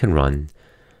know I can run.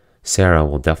 Sarah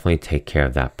will definitely take care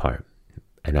of that part.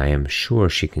 And I am sure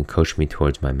she can coach me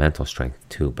towards my mental strength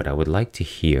too, but I would like to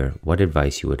hear what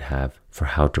advice you would have for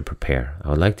how to prepare. I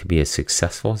would like to be as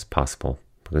successful as possible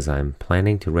because I'm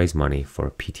planning to raise money for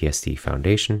a PTSD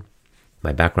foundation.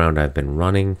 My background, I've been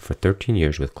running for 13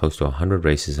 years with close to 100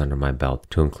 races under my belt,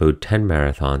 to include 10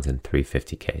 marathons and 3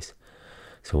 50Ks.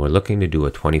 So we're looking to do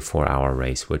a 24-hour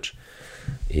race, which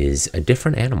is a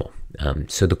different animal.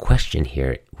 So the question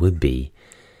here would be,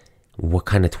 what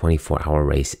kind of 24-hour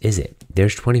race is it?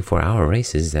 There's 24-hour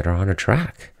races that are on a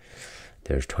track.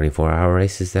 There's 24-hour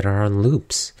races that are on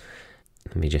loops.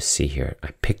 Let me just see here.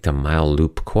 I picked a mile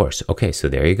loop course. Okay, so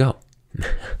there you go.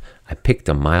 I picked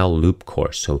a mile loop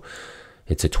course. So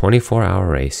it's a 24-hour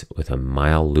race with a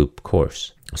mile loop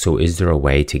course. So is there a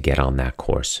way to get on that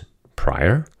course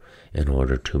prior in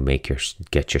order to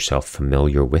get yourself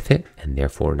familiar with it and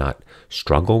therefore not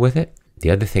struggle with it?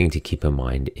 The other thing to keep in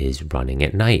mind is running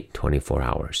at night, 24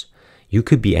 hours. You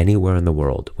could be anywhere in the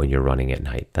world when you're running at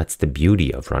night. That's the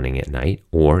beauty of running at night.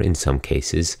 Or in some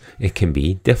cases, it can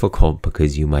be difficult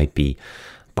because you might be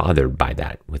bothered by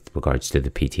that with regards to the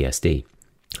PTSD.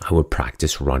 I would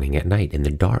practice running at night in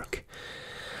the dark.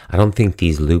 I don't think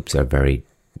these loops are very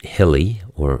hilly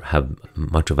or have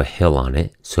much of a hill on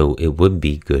it. So it would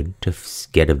be good to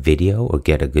get a video or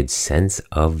get a good sense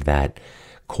of that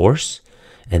course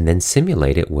and then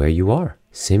simulate it where you are.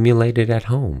 Simulate it at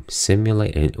home.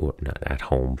 Simulate it, or not at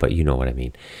home, but you know what I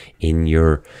mean, in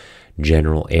your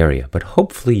general area. But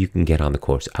hopefully you can get on the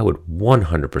course. I would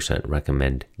 100%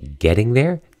 recommend getting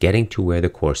there, getting to where the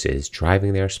course is,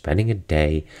 driving there, spending a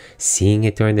day, seeing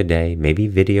it during the day, maybe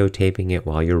videotaping it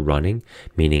while you're running,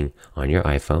 meaning on your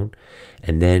iPhone,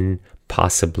 and then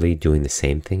possibly doing the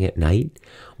same thing at night,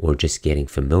 or just getting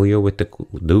familiar with the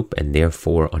loop and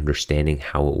therefore understanding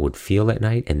how it would feel at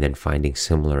night and then finding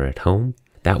similar at home.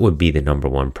 That would be the number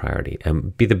one priority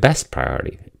and be the best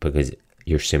priority because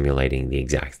you're simulating the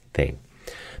exact thing.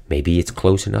 Maybe it's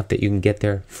close enough that you can get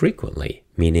there frequently,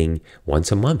 meaning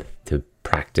once a month, to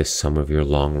practice some of your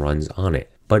long runs on it.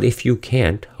 But if you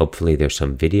can't, hopefully there's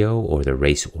some video, or the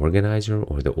race organizer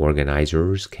or the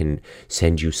organizers can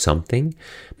send you something,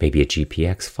 maybe a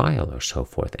GPX file or so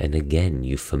forth. And again,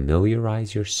 you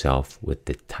familiarize yourself with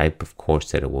the type of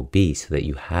course that it will be so that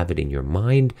you have it in your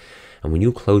mind. And when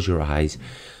you close your eyes,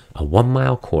 a 1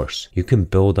 mile course, you can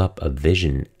build up a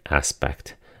vision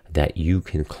aspect that you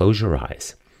can close your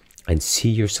eyes and see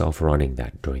yourself running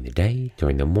that during the day,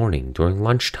 during the morning, during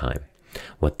lunchtime.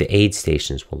 What the aid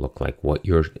stations will look like, what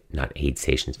your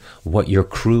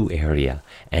crew area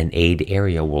and aid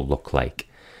area will look like,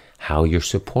 how your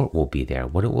support will be there,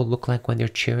 what it will look like when they're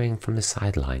cheering from the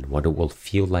sideline, what it will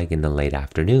feel like in the late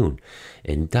afternoon,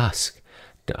 in dusk,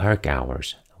 dark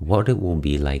hours, what it will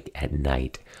be like at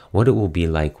night, what it will be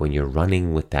like when you're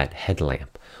running with that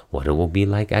headlamp, what it will be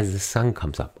like as the sun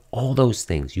comes up. All those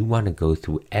things, you want to go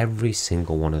through every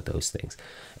single one of those things.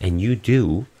 And you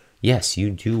do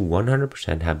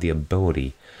 100% have the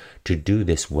ability to do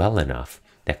this well enough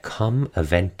that come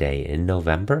event day in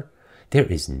November, there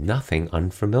is nothing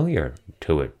unfamiliar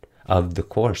to it, of the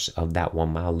course of that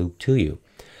 1 mile loop to you,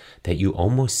 that you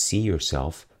almost see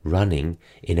yourself running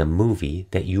in a movie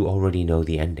that you already know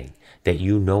the ending, that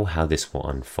you know how this will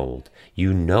unfold,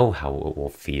 you know how it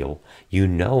will feel, you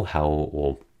know how it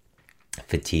will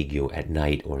fatigue you at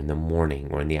night or in the morning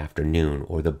or in the afternoon,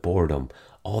 or the boredom,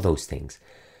 all those things.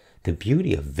 The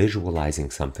beauty of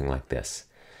visualizing something like this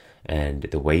and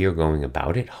the way you're going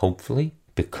about it, hopefully,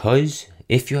 because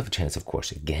if you have a chance, of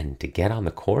course, again, to get on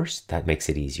the course, that makes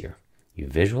it easier. You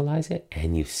visualize it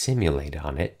and you simulate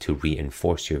on it to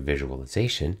reinforce your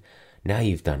visualization. Now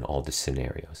you've done all the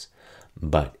scenarios.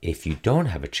 But if you don't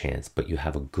have a chance, but you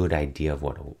have a good idea of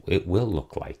what it will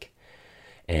look like,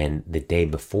 and the day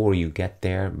before you get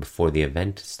there, before the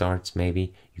event starts,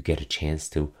 maybe you get a chance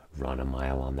to run a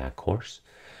mile on that course,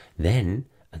 then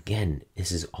again,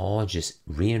 this is all just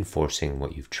reinforcing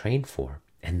what you've trained for.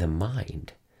 And the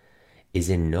mind is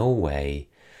in no way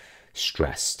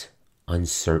stressed,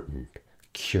 uncertain,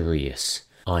 curious,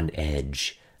 on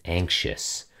edge,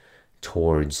 anxious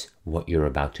towards what you're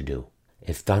about to do.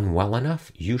 If done well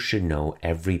enough, you should know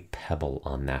every pebble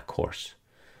on that course.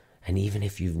 And even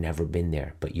if you've never been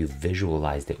there, but you've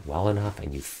visualized it well enough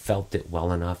and you've felt it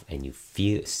well enough and you've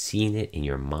seen it in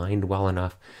your mind well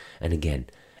enough, and again,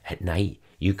 at night,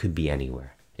 you could be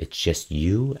anywhere. It's just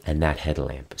you and that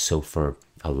headlamp. So for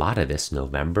a lot of this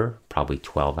November, probably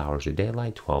 12 hours of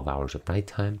daylight, 12 hours of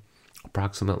nighttime,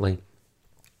 approximately,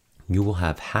 you will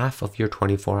have half of your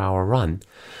 24-hour run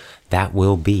that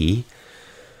will be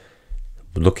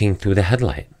looking through the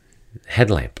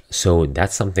headlamp. So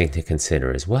that's something to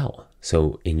consider as well.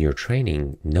 So in your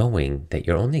training, knowing that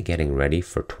you're only getting ready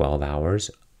for 12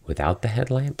 hours without the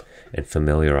headlamp and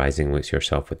familiarizing with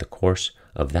yourself with the course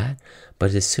of that.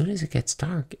 But as soon as it gets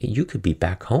dark, you could be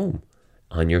back home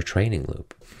on your training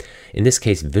loop. In this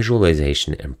case,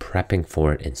 visualization and prepping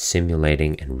for it and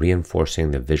simulating and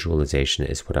reinforcing the visualization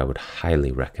is what I would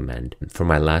highly recommend. For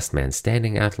my last man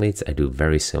standing athletes, I do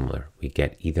very similar. We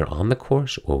get either on the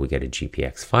course, or we get a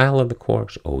GPX file of the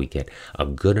course, or we get a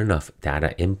good enough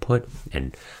data input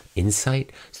and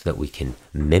insight so that we can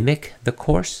mimic the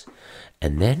course.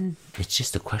 And then it's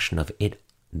just a question of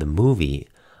the movie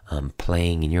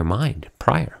playing in your mind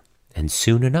prior. And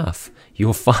soon enough,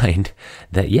 you'll find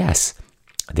that yes,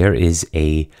 there is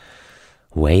a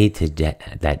way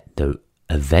that the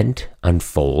event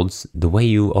unfolds the way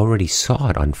you already saw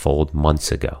it unfold months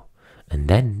ago. And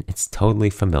then it's totally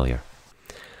familiar.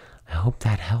 I hope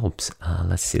that helps.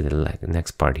 Let's see the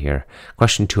next part here.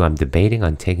 Question 2, I'm debating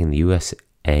on taking the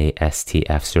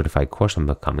USASTF certified course on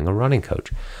becoming a running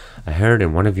coach. I heard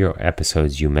in one of your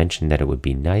episodes you mentioned that it would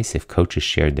be nice if coaches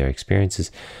shared their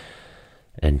experiences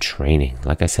and training.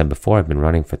 Like I said before, I've been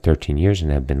running for 13 years and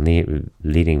have been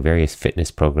leading various fitness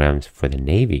programs for the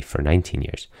Navy for 19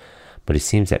 years. But it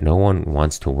seems that no one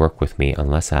wants to work with me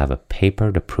unless I have a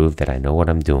paper to prove that I know what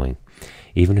I'm doing,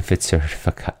 even if it's a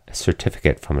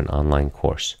certificate from an online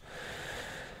course.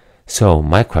 So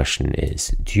my question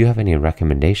is, do you have any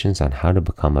recommendations on how to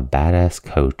become a badass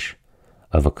coach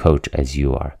of a coach as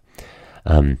you are?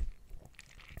 I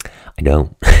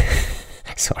don't.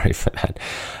 Sorry for that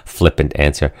flippant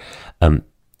answer.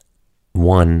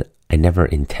 One, I never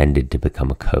intended to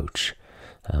become a coach.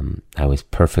 I was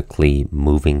perfectly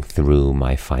moving through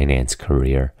my finance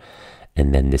career,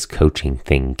 and then this coaching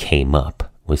thing came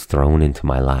up, was thrown into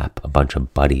my lap, a bunch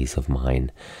of buddies of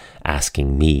mine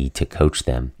asking me to coach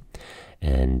them.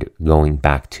 And going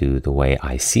back to the way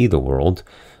I see the world,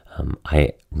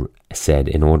 I said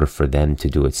in order for them to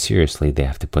do it seriously, they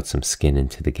have to put some skin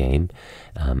into the game.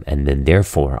 And then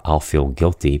therefore, I'll feel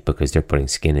guilty because they're putting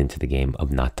skin into the game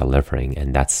of not delivering.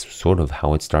 And that's sort of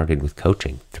how it started with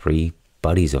coaching. 3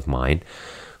 buddies of mine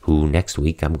who next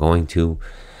week I'm going to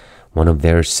one of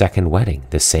their second wedding.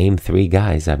 The same 3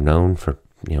 guys I've known for,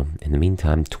 in the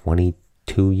meantime,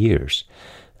 22 years.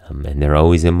 And they're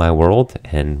always in my world,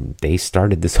 and they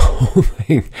started this whole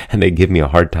thing, and they give me a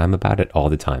hard time about it all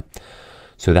the time.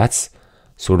 So that's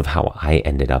sort of how I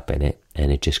ended up in it,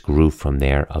 and it just grew from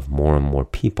there of more and more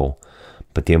people.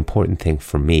 But the important thing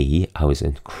for me, I was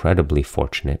incredibly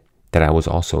fortunate that I was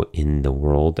also in the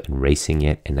world and racing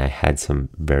it, and I had some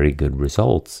very good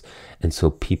results. And so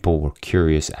people were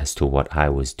curious as to what I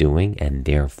was doing, and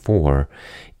therefore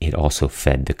it also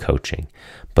fed the coaching.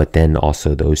 But then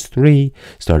also those 3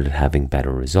 started having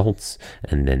better results,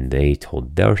 and then they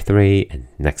told their 3, and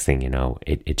next thing you know,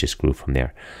 it just grew from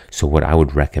there. So what I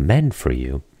would recommend for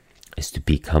you is to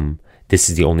become, this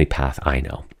is the only path I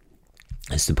know,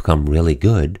 is to become really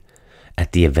good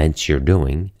at the events you're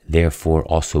doing, therefore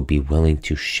also be willing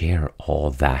to share all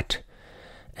that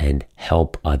and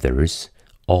help others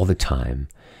all the time,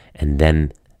 and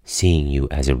them seeing you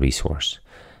as a resource.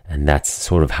 And that's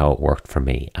sort of how it worked for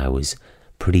me. I was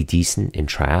pretty decent in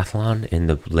triathlon in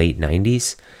the late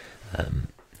 90s.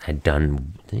 Had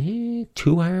done 2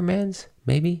 Ironmans,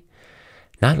 maybe.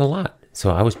 Not a lot.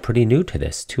 So I was pretty new to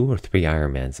this, 2 or 3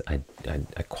 Ironmans.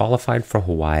 I qualified for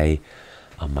Hawaii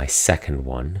on my second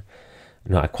one.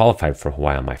 No, I qualified for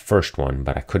Hawaii on my first one,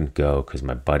 but I couldn't go because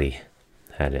my buddy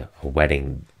had a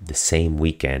wedding the same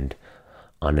weekend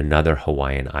on another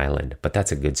Hawaiian island. But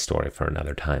that's a good story for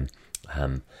another time.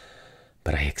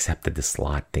 But I accepted the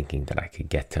slot thinking that I could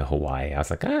get to Hawaii. I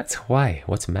was like, it's Hawaii.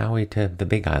 What's Maui to the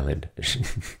big island?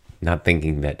 Not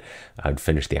thinking that I would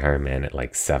finish the Ironman at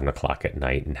like 7 o'clock at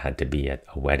night and had to be at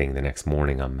a wedding the next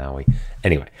morning on Maui.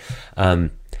 Anyway,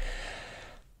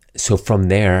 so from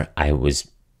there, I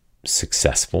was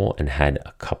successful and had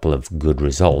a couple of good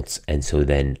results. And so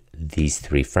then these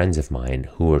 3 friends of mine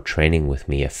who were training with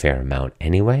me a fair amount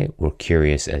anyway were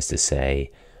curious as to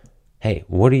say, hey,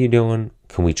 what are you doing?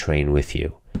 Can we train with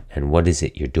you? And what is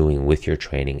it you're doing with your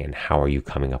training, and how are you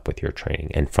coming up with your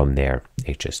training? And from there,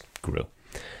 it just grew.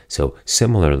 So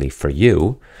similarly for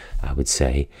you, I would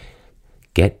say,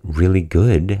 get really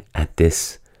good at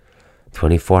this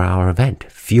 24-hour event.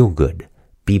 Feel good.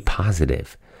 Be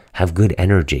positive. Have good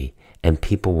energy. And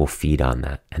people will feed on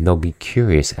that. And they'll be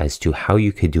curious as to how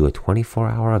you could do a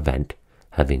 24-hour event,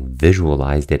 having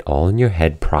visualized it all in your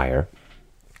head prior,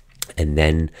 and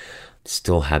then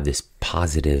still have this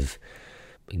positive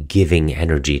giving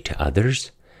energy to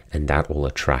others, and that will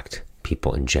attract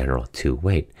people in general to,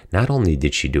 wait, Not only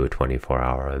did she do a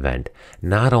 24-hour event,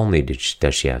 not only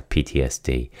does she have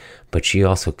PTSD, but she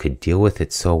also could deal with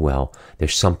it so well.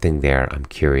 There's something there. I'm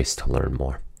curious to learn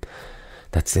more.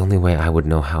 That's the only way I would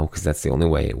know how, because that's the only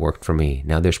way it worked for me.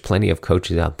 Now, there's plenty of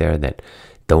coaches out there that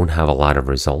don't have a lot of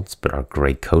results, but are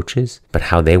great coaches. But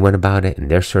how they went about it and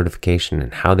their certification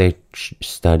and how they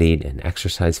studied and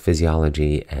exercise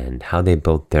physiology and how they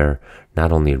built their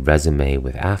not only resume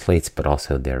with athletes, but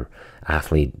also their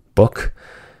athlete book,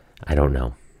 I don't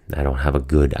know. I don't have a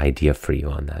good idea for you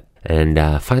on that. And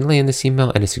finally, in this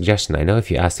email, and a suggestion. I know if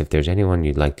you asked if there's anyone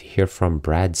you'd like to hear from,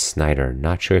 Brad Snyder.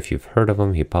 Not sure if you've heard of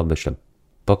him. He published a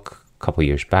book a couple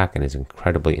years back and is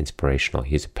incredibly inspirational.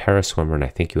 He's a para-swimmer, and I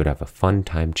think you would have a fun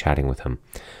time chatting with him.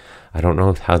 I don't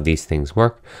know how these things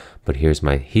work, but he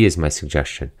is my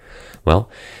suggestion. Well,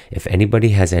 if anybody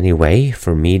has any way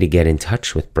for me to get in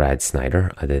touch with Brad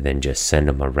Snyder, other than just send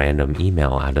him a random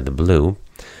email out of the blue,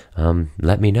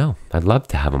 let me know. I'd love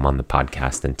to have him on the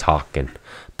podcast and talk, and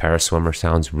para-swimmer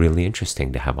sounds really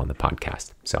interesting to have on the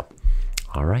podcast. So,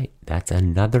 all right, that's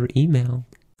another email.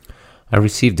 I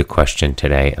received a question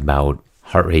today about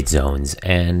heart rate zones,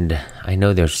 and I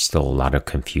know there's still a lot of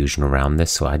confusion around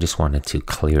this, so I just wanted to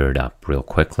clear it up real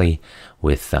quickly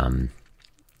with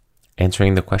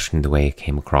answering the question the way it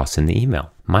came across in the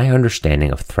email. My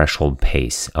understanding of threshold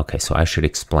pace. Okay, so I should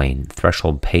explain.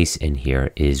 Threshold pace in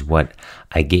here is what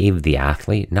I gave the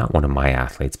athlete, not one of my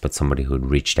athletes, but somebody who had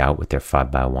reached out with their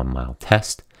 5x1 mile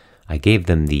test. I gave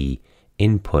them the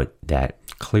input that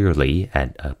clearly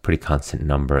at a pretty constant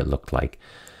number, it looked like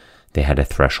they had a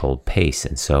threshold pace.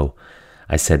 And so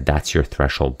I said, that's your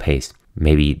threshold pace.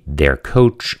 Maybe their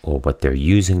coach or what they're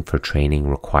using for training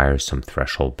requires some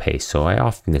threshold pace. So I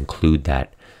often include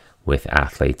that with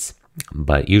athletes,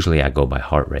 but usually I go by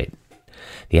heart rate.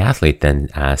 The athlete then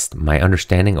asked, my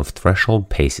understanding of threshold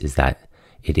pace is that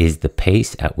it is the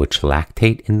pace at which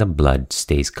lactate in the blood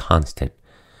stays constant.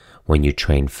 When you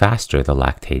train faster, the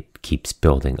lactate keeps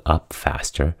building up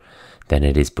faster than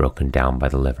it is broken down by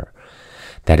the liver.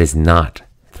 That is not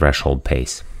threshold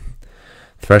pace.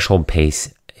 Threshold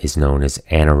pace is known as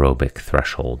anaerobic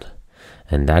threshold,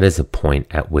 and that is a point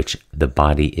at which the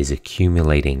body is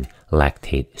accumulating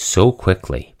lactate so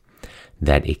quickly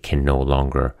that it can no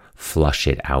longer flush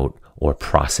it out or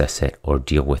process it or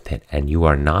deal with it, and you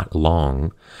are not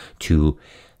long to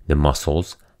the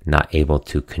muscles not able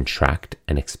to contract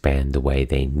and expand the way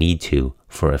they need to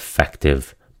for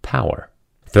effective power.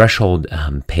 Threshold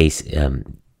pace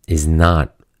is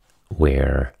not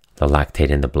where the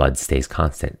lactate in the blood stays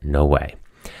constant. No way.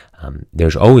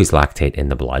 There's always lactate in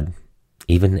the blood,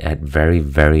 even at very,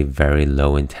 very, very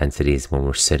low intensities when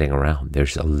we're sitting around.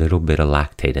 There's a little bit of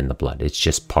lactate in the blood. It's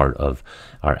just part of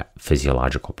our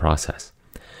physiological process.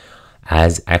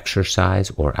 As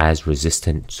exercise or as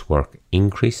resistance work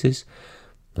increases,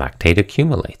 lactate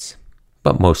accumulates.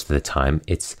 But most of the time,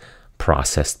 it's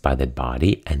processed by the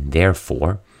body and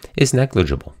therefore is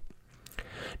negligible.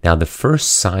 Now, the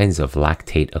first signs of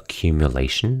lactate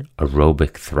accumulation,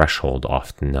 aerobic threshold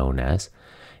often known as,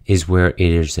 is where it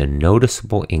is a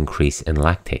noticeable increase in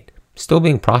lactate, still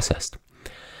being processed.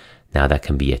 Now, that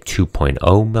can be a 2.0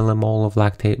 millimole of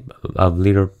lactate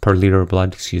per liter of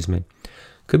blood,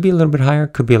 Could be a little bit higher,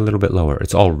 could be a little bit lower.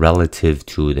 It's all relative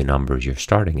to the numbers you're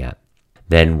starting at.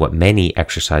 Then what many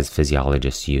exercise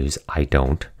physiologists use, I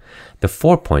don't, the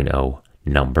 4.0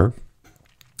 number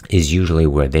is usually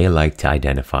where they like to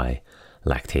identify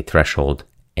lactate threshold,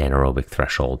 anaerobic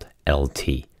threshold,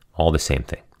 LT, all the same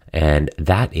thing. And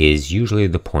that is usually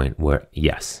the point where,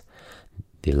 yes,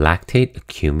 the lactate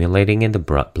accumulating in the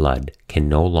blood can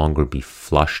no longer be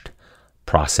flushed,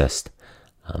 processed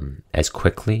as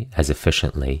quickly, as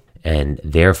efficiently, and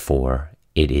therefore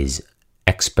it is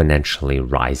exponentially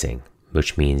rising,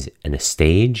 which means in a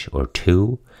stage or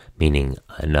two, meaning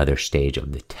another stage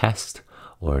of the test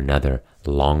or another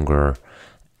longer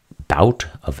bout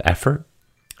of effort,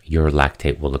 your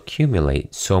lactate will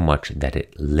accumulate so much that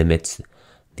it limits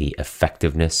the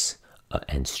effectiveness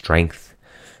and strength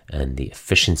and the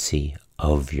efficiency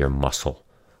of your muscle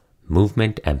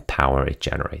movement and power it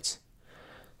generates.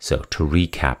 So to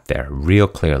recap there real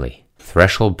clearly,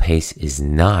 threshold pace is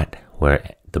not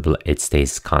where it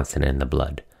stays constant in the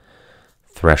blood.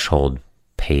 Threshold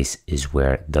pace is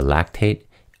where the lactate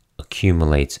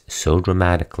accumulates so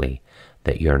dramatically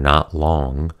that you're not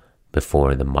long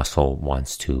before the muscle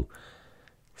wants to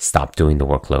stop doing the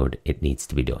workload it needs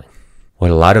to be doing.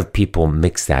 What a lot of people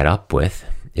mix that up with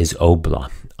is OBLA,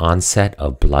 onset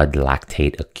of blood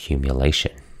lactate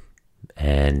accumulation.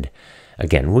 And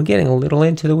again, we're getting a little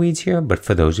into the weeds here, but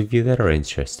for those of you that are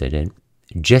interested in,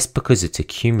 just because it's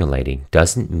accumulating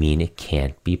doesn't mean it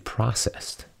can't be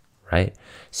processed. right?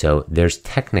 So there's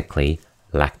technically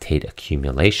lactate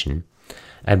accumulation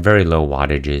at very low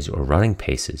wattages or running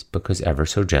paces because ever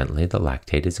so gently the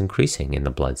lactate is increasing in the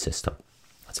blood system.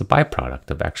 It's a byproduct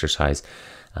of exercise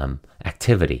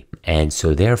activity. And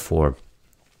so therefore,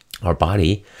 our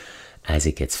body, as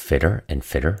it gets fitter and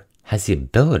fitter, has the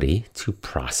ability to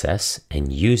process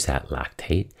and use that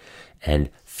lactate and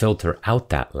filter out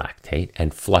that lactate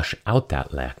and flush out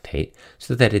that lactate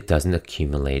so that it doesn't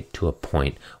accumulate to a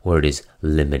point where it is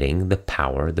limiting the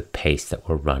power, the pace that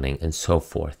we're running, and so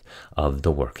forth of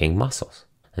the working muscles.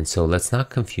 And so let's not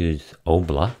confuse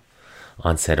OBLA,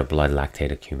 onset of blood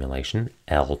lactate accumulation,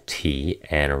 LT,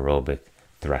 anaerobic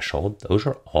threshold. Those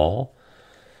are all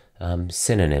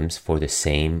synonyms for the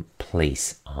same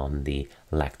place on the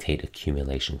lactate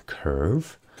accumulation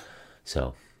curve.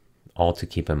 So all to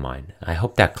keep in mind. I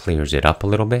hope that clears it up a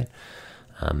little bit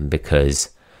because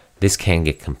this can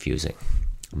get confusing.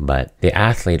 But the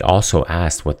athlete also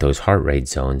asked what those heart rate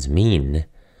zones mean,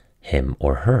 him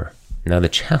or her. Now the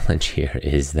challenge here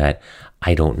is that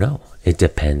I don't know. It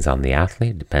depends on the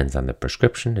athlete, it depends on the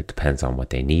prescription, it depends on what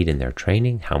they need in their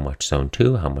training, how much zone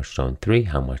 2, how much zone 3,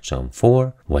 how much zone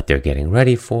 4, what they're getting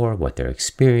ready for, what their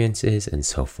experience is, and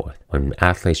so forth. When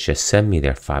athletes just send me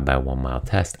their 5x1 mile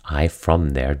test, I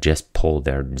from there just pull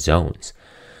their zones.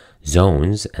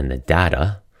 Zones and the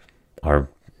data are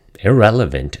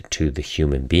irrelevant to the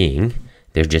human being.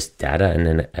 They're just data and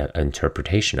an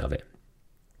interpretation of it.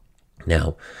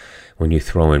 Now, when you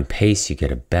throw in pace, you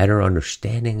get a better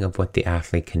understanding of what the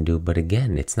athlete can do. But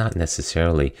again, it's not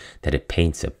necessarily that it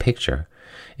paints a picture.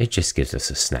 It just gives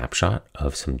us a snapshot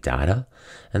of some data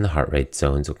and the heart rate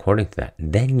zones according to that.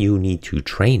 Then you need to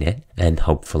train it and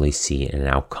hopefully see an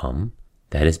outcome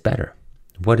that is better.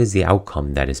 What is the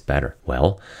outcome that is better?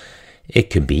 Well,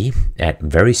 it could be at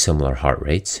very similar heart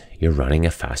rates, you're running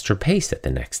a faster pace at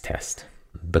the next test.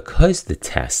 Because the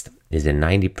test is a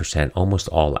 90% almost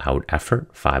all-out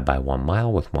effort, 5x1 mile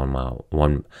with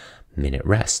 1 minute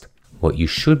rest. What you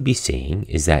should be seeing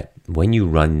is that when you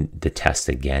run the test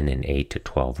again in 8 to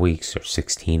 12 weeks or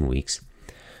 16 weeks,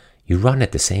 you run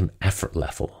at the same effort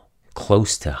level,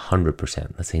 close to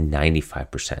 100%, let's say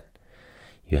 95%.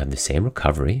 You have the same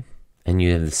recovery and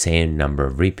you have the same number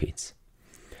of repeats.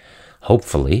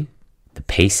 Hopefully, the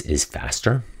pace is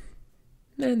faster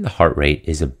and the heart rate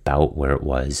is about where it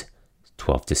was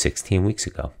 12 to 16 weeks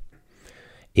ago.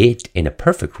 It, in a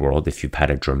perfect world, if you've had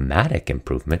a dramatic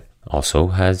improvement, also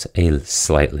has a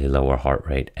slightly lower heart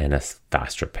rate and a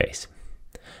faster pace.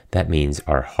 That means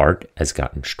our heart has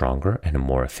gotten stronger and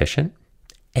more efficient,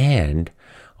 and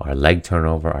our leg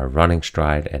turnover, our running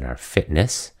stride, and our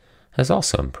fitness has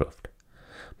also improved.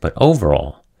 But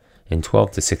overall, in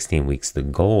 12 to 16 weeks, the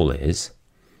goal is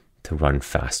to run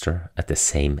faster at the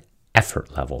same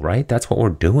effort level, right? That's what we're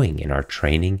doing in our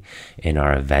training, in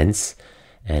our events,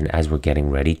 and as we're getting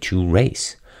ready to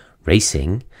race.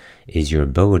 Racing is your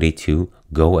ability to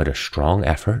go at a strong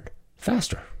effort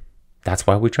faster. That's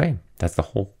why we train. That's the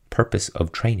whole purpose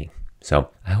of training. So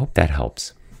I hope that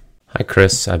helps. Hi,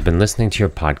 Chris. I've been listening to your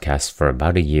podcast for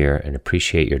about a year and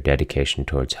appreciate your dedication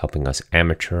towards helping us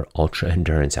amateur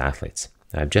ultra-endurance athletes.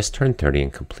 I've just turned 30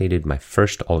 and completed my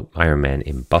first Ironman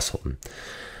in Busselton,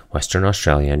 Western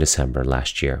Australia in December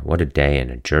last year. What a day and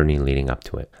a journey leading up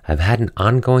to it. I've had an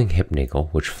ongoing hip niggle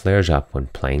which flares up when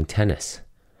playing tennis.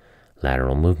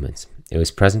 Lateral movements. It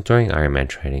was present during Ironman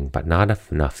training, but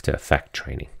not enough to affect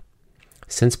training.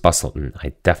 Since Busselton,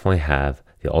 I definitely have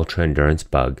the ultra endurance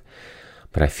bug,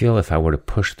 but I feel if I were to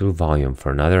push through volume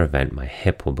for another event, my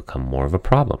hip will become more of a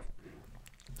problem.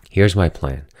 Here's my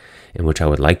plan, in which I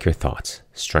would like your thoughts.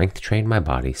 Strength train my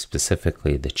body,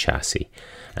 specifically the chassis,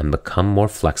 and become more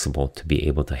flexible to be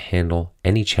able to handle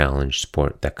any challenge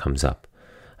sport that comes up.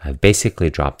 I've basically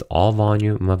dropped all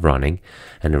volume of running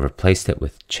and have replaced it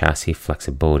with chassis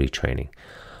flexibility training.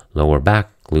 Lower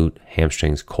back, glute,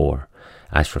 hamstrings, core.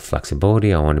 As for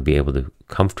flexibility, I want to be able to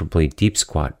comfortably deep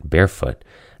squat barefoot,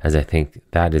 as I think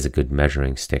that is a good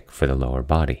measuring stick for the lower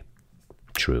body.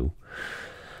 True.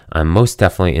 I'm most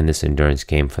definitely in this endurance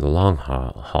game for the long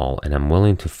haul, and I'm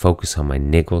willing to focus on my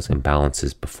niggles and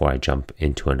balances before I jump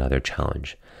into another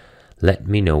challenge. Let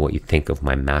me know what you think of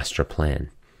my master plan.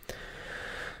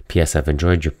 P.S. I've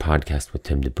enjoyed your podcast with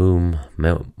Tim DeBoom.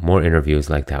 More interviews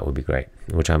like that would be great,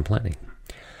 which I'm planning.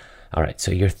 All right,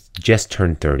 so you're just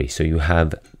turned 30, so you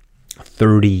have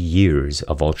 30 years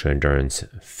of ultra endurance,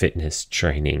 fitness,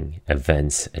 training,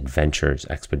 events, adventures,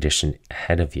 expedition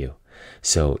ahead of you.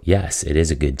 So yes, it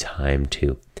is a good time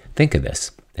to think of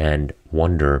this and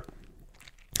wonder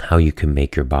how you can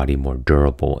make your body more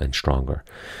durable and stronger.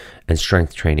 And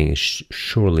strength training is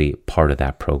surely part of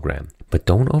that program. But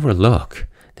don't overlook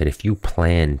that if you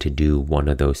plan to do one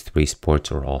of those three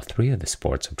sports or all three of the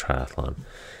sports of triathlon,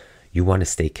 you want to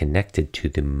stay connected to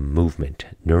the movement,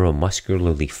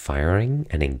 neuromuscularly firing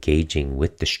and engaging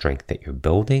with the strength that you're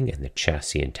building and the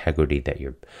chassis integrity that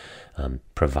you're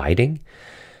providing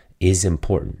is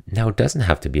important. Now, it doesn't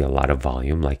have to be a lot of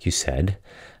volume, like you said.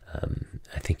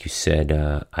 I think you said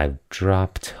I've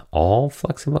dropped all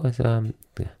flexible.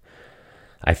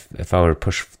 If I were to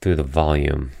push through the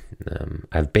volume,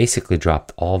 I've basically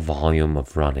dropped all volume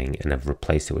of running and I've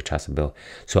replaced it with chassis build.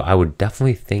 So I would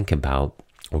definitely think about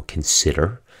or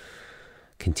consider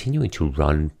continuing to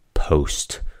run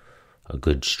post a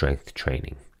good strength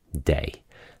training day.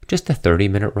 Just a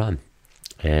 30-minute run.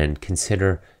 And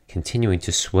consider continuing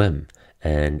to swim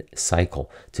and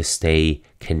cycle to stay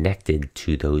connected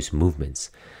to those movements.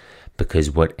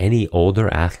 Because what any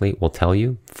older athlete will tell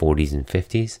you, 40s and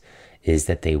 50s, is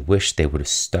that they wish they would have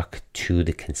stuck to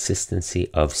the consistency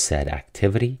of said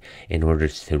activity in order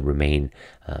to remain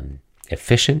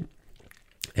efficient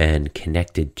and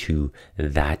connected to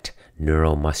that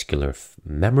neuromuscular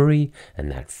memory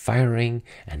and that firing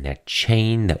and that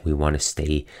chain that we want to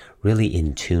stay really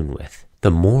in tune with. The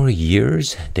more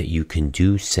years that you can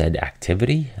do said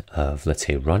activity of, let's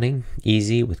say, running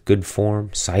easy with good form,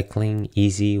 cycling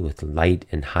easy with light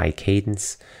and high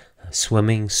cadence,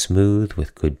 swimming smooth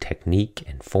with good technique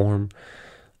and form,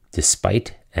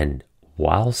 despite and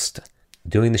whilst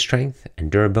doing the strength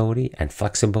and durability and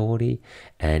flexibility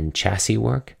and chassis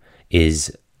work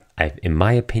is, in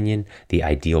my opinion, the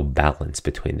ideal balance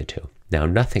between the two. Now,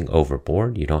 nothing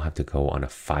overboard. You don't have to go on a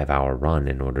 5-hour run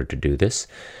in order to do this.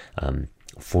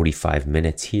 45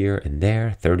 minutes here and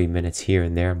there, 30 minutes here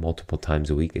and there, multiple times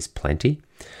a week is plenty.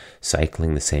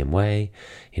 Cycling the same way,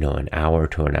 an hour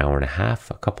to an hour and a half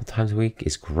a couple times a week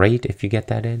is great if you get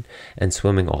that in. And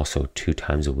swimming also 2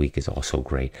 times a week is also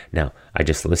great. Now, I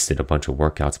just listed a bunch of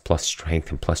workouts plus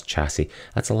strength and plus chassis.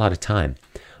 That's a lot of time.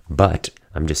 But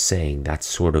I'm just saying that's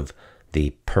sort of the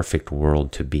perfect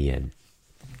world to be in.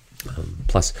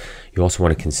 Plus, you also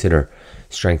want to consider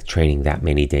strength training that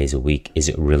many days a week. Is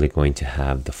it really going to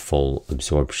have the full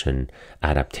absorption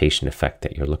adaptation effect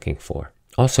that you're looking for?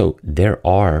 Also, there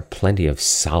are plenty of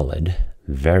solid,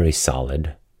 very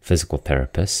solid physical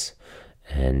therapists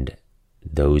and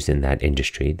those in that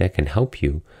industry that can help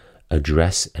you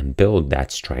address and build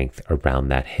that strength around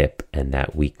that hip and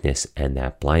that weakness and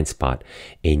that blind spot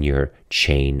in your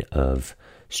chain of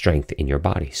strength in your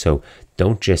body. So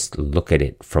don't just look at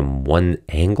it from one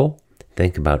angle.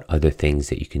 Think about other things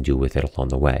that you can do with it along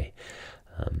the way.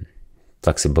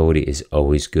 Flexibility is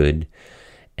always good,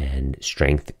 and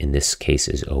strength in this case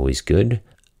is always good.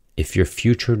 If your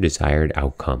future desired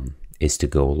outcome is to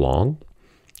go long,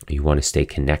 you want to stay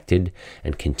connected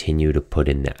and continue to put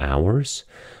in the hours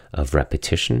of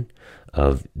repetition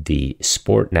of the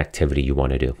sport and activity you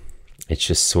want to do. It's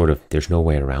just sort of, there's no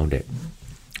way around it.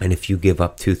 And if you give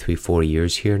up 2, 3, 4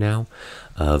 years here now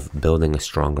of building a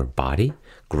stronger body,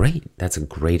 great. That's a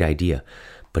great idea.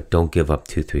 But don't give up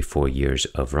 2, 3, 4 years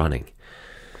of running.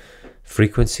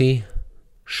 Frequency,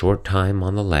 short time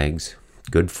on the legs,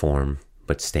 good form,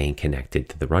 but staying connected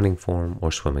to the running form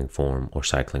or swimming form or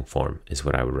cycling form is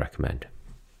what I would recommend.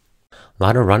 A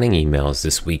lot of running emails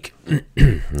this week,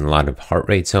 a lot of heart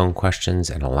rate zone questions,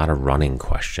 and a lot of running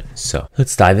questions. So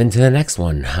let's dive into the next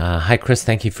one. Hi, Chris.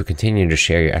 Thank you for continuing to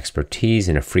share your expertise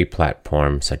in a free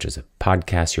platform such as a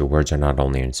podcast. Your words are not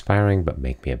only inspiring, but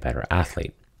make me a better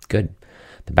athlete. Good.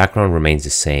 The background remains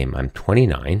the same. I'm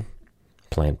 29,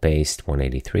 plant-based,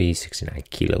 183, 69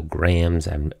 kilograms.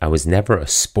 I was never a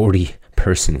sporty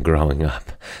person growing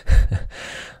up.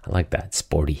 I like that,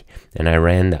 sporty. And I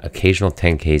ran the occasional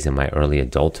 10Ks in my early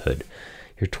adulthood.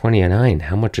 You're 29.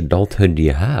 How much adulthood do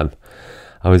you have?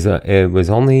 It was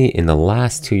only in the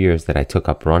last 2 years that I took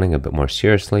up running a bit more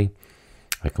seriously.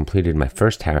 I completed my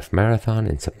first half marathon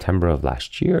in September of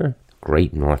last year.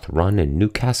 Great North Run in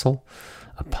Newcastle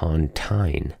upon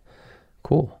Tyne.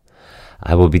 Cool.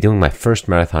 I will be doing my first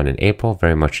marathon in April,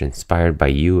 very much inspired by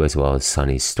you as well as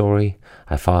Sunny's story.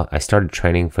 I started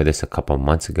training for this a couple of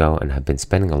months ago and have been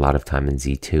spending a lot of time in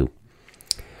Z2.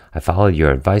 I followed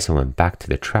your advice and went back to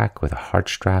the track with a heart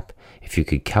strap. If you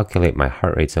could calculate my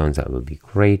heart rate zones, that would be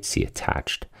great. See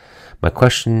attached. My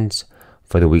questions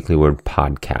for the Weekly Word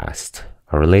podcast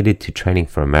are related to training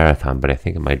for a marathon, but I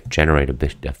think it might generate a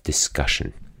bit of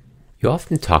discussion. You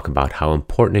often talk about how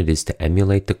important it is to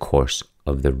emulate the course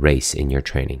of the race in your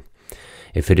training.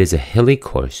 If it is a hilly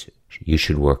course, you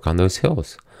should work on those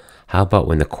hills. How about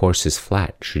when the course is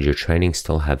flat? Should your training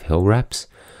still have hill reps,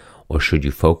 or should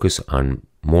you focus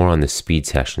more on the speed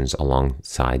sessions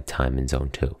alongside time in zone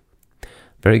 2?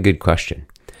 Very good question.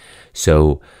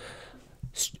 So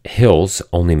Hills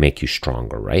only make you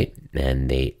stronger, right? And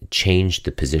they change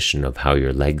the position of how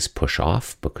your legs push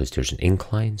off because there's an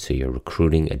incline. So you're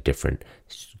recruiting a different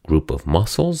group of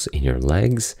muscles in your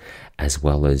legs, as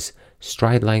well as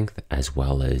stride length, as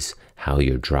well as how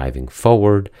you're driving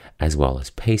forward, as well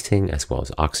as pacing, as well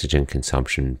as oxygen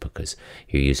consumption because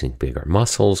you're using bigger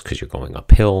muscles because you're going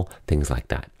uphill, things like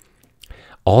that.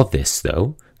 All this,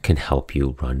 though, can help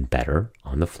you run better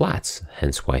on the flats,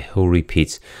 hence why hill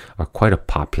repeats are quite a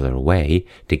popular way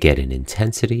to get in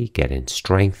intensity, get in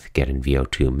strength, get in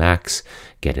VO2 max,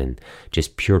 get in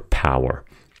just pure power.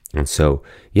 And so,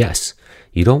 yes,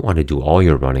 you don't want to do all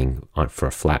your running for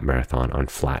a flat marathon on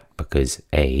flat because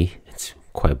A, it's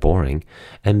quite boring,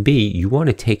 and B, you want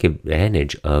to take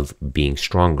advantage of being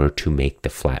stronger to make the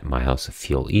flat miles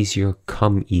feel easier,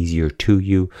 come easier to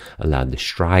you, allow the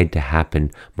stride to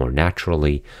happen more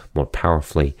naturally, more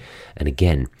powerfully. And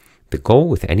again, the goal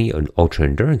with any ultra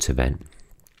endurance event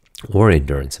or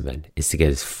endurance event is to get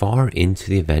as far into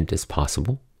the event as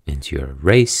possible, into your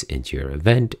race, into your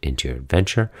event, into your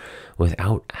adventure,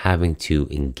 without having to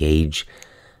engage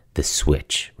the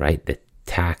switch, right? The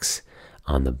tax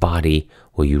on the body,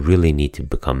 where you really need to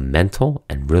become mental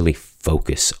and really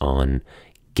focus on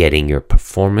getting your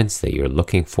performance that you're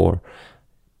looking for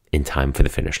in time for the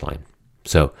finish line.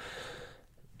 So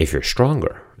if you're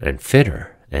stronger and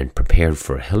fitter and prepared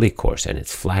for a hilly course and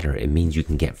it's flatter, it means you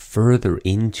can get further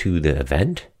into the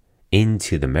event,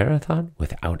 into the marathon,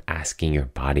 without asking your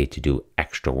body to do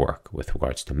extra work with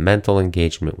regards to mental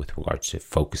engagement, with regards to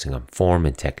focusing on form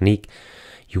and technique.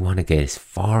 You want to get as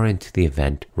far into the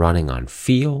event running on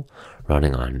feel,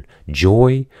 running on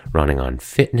joy, running on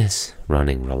fitness,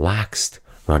 running relaxed,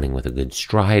 running with a good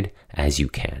stride as you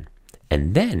can.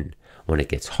 And then when it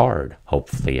gets hard,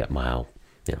 hopefully at mile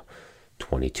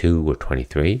 22 or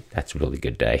 23, that's a really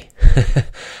good day.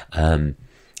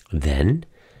 Then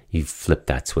you flip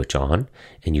that switch on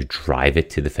and you drive it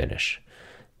to the finish.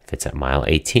 If it's at mile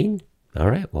 18, all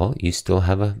right, well, you still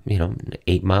have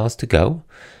 8 miles to go,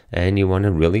 and you want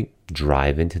to really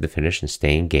drive into the finish and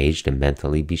stay engaged and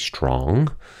mentally be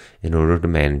strong in order to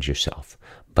manage yourself.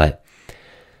 But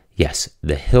yes,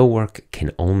 the hill work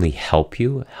can only help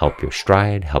you, help your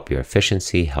stride, help your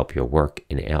efficiency, help your work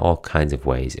in all kinds of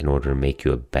ways in order to make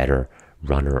you a better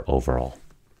runner overall.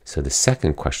 So the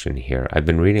second question here, I've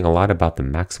been reading a lot about the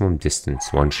maximum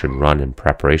distance one should run in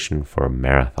preparation for a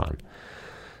marathon.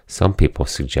 Some people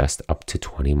suggest up to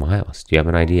 20 miles. Do you have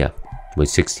an idea? Would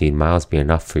 16 miles be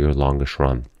enough for your longest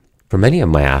run? For many of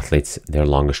my athletes, their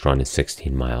longest run is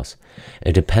 16 miles.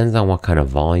 It depends on what kind of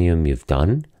volume you've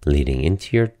done leading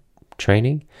into your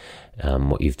training,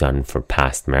 what you've done for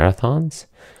past marathons,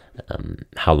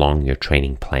 how long your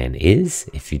training plan is.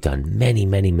 If you've done many,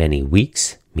 many, many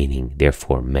weeks, meaning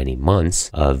therefore many months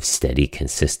of steady,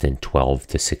 consistent 12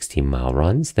 to 16 mile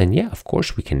runs, then yeah, of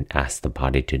course we can ask the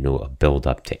body to do a build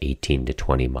up to 18 to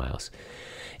 20 miles.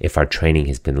 If our training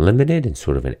has been limited and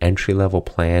sort of an entry level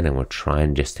plan and we're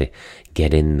trying just to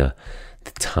get in the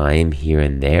time here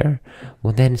and there,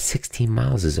 well then 16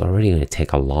 miles is already going to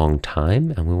take a long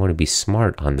time, and we want to be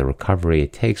smart on the recovery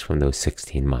it takes from those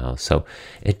 16 miles. So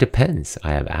it depends.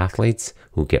 I have athletes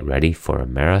who get ready for a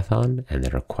marathon and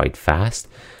that are quite fast.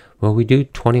 Well, we do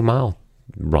 20-mile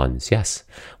runs. Yes,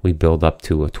 we build up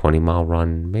to a 20-mile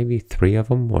run, maybe 3 of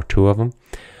them or 2 of them.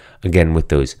 Again, with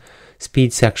those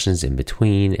speed sections in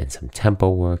between and some tempo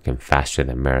work and faster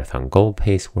than marathon goal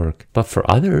pace work. But for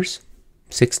others,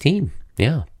 16.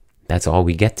 Yeah, that's all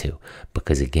we get to.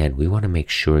 Because again, we want to make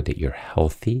sure that you're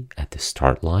healthy at the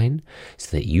start line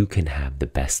so that you can have the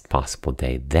best possible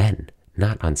day then,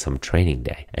 not on some training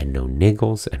day, and no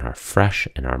niggles and are fresh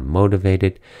and are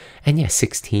motivated. And yeah,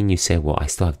 16, you say, well, I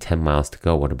still have 10 miles to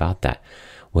go. What about that?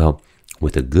 Well,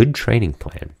 with a good training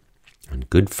plan and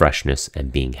good freshness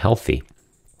and being healthy,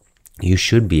 you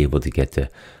should be able to get to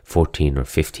 14 or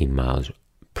 15 miles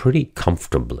pretty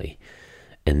comfortably.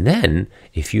 And then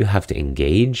if you have to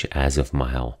engage as of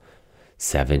mile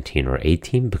 17 or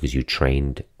 18 because you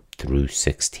trained through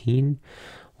 16,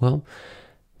 well,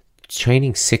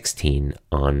 training 16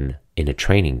 in a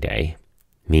training day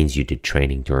means you did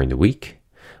training during the week,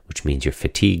 which means you're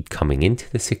fatigued coming into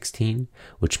the 16,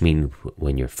 which means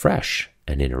when you're fresh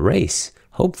and in a race,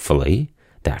 hopefully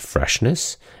that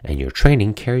freshness and your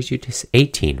training carries you to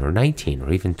 18 or 19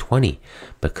 or even 20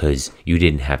 because you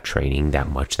didn't have training that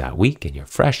much that week and you're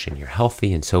fresh and you're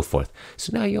healthy and so forth.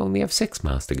 So now you only have 6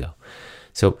 miles to go.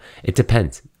 So it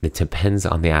depends. It depends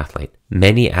on the athlete.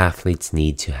 Many athletes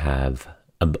need to have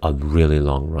a really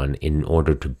long run in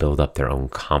order to build up their own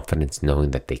confidence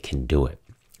knowing that they can do it.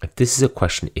 If this is a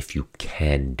question, if you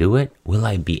can do it, will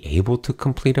I be able to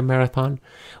complete a marathon?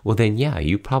 Well, then, yeah,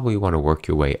 you probably want to work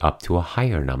your way up to a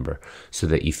higher number so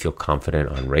that you feel confident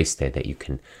on race day that you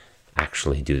can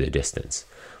actually do the distance.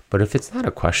 But if it's not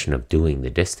a question of doing the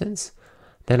distance,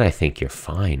 then I think you're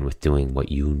fine with doing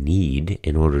what you need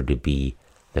in order to be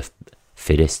the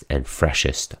fittest and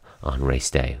freshest on race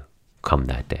day come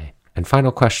that day. And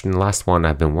final question, last one,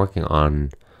 I've been working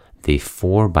on the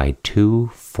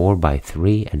 4x2,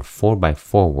 4x3, and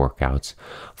 4x4 workouts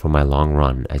for my long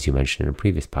run, as you mentioned in a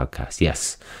previous podcast.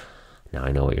 Yes, now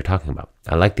I know what you're talking about.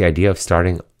 I like the idea of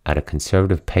starting at a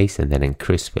conservative pace and then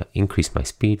increase my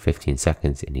speed 15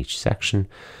 seconds in each section.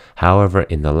 However,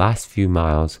 in the last few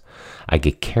miles, I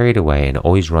get carried away and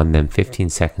always run them 15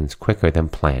 seconds quicker than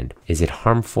planned. Is it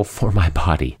harmful for my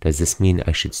body? Does this mean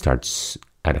I should start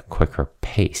at a quicker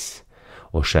pace?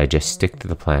 Or should I just stick to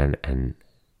the plan and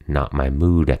not my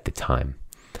mood at the time?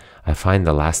 I find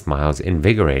the last miles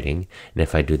invigorating, and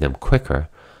if I do them quicker,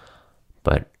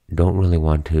 but don't really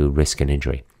want to risk an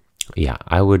injury. Yeah,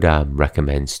 I would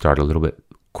recommend start a little bit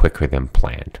quicker than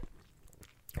planned.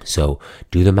 So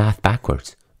do the math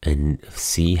backwards and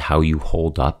see how you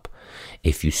hold up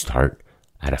if you start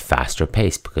at a faster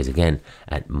pace. Because again,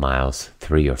 at miles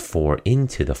 3 or 4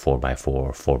 into the 4x4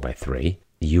 or 4x3,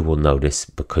 you will notice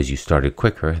because you started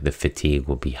quicker, the fatigue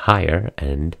will be higher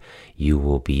and you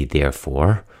will be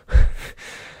therefore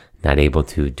not able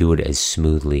to do it as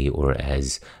smoothly or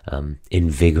as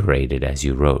invigorated as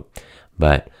you wrote.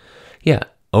 But yeah,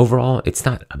 overall, it's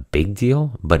not a big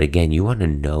deal. But again, you want to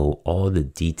know all the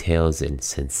details and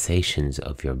sensations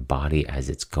of your body as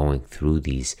it's going through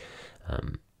these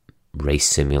race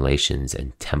simulations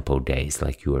and tempo days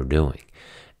like you are doing.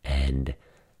 And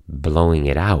blowing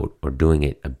it out or doing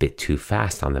it a bit too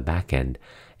fast on the back end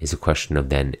is a question of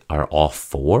then, are all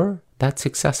 4 that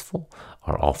successful?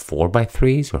 Are all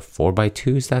 4x3s or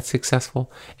 4x2s that successful?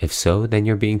 If so, then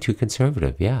you're being too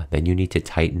conservative. Yeah, then you need to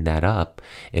tighten that up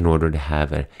in order to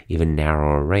have an even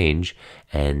narrower range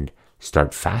and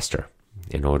start faster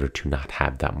in order to not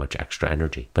have that much extra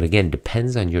energy. But again,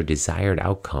 depends on your desired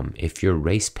outcome. If your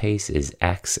race pace is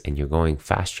X and you're going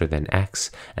faster than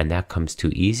X and that comes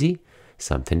too easy,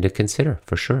 something to consider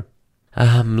for sure.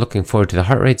 I'm looking forward to the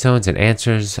heart rate zones and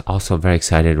answers. Also very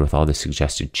excited with all the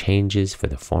suggested changes for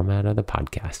the format of the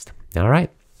podcast. All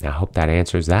right. I hope that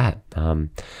answers that.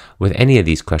 With any of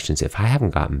these questions, if I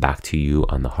haven't gotten back to you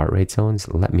on the heart rate zones,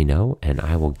 let me know and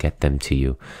I will get them to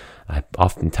you. I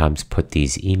oftentimes put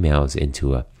these emails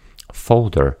into a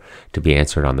folder to be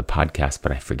answered on the podcast,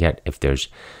 but I forget if there's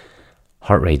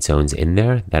heart rate zones in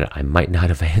there that I might not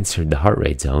have answered the heart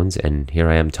rate zones, and here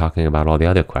I am talking about all the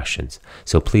other questions.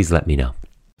 So please let me know.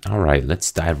 All right,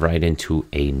 let's dive right into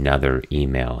another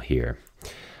email here.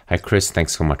 Hi, Chris.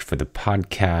 Thanks so much for the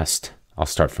podcast. I'll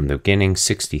start from the beginning.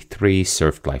 63,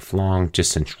 surfed lifelong,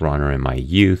 distance runner in my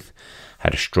youth.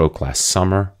 Had a stroke last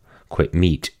summer. Quit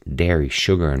meat, dairy,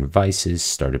 sugar, and vices.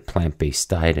 Started plant-based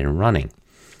diet and running.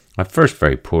 At first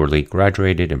very poorly.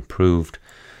 Gradually improved,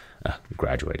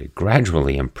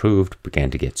 began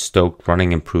to get stoked,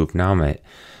 running improved. Now I'm at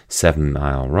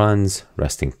 7-mile runs,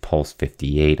 resting pulse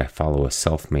 58. I follow a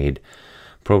self-made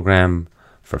program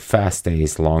for fast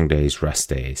days, long days, rest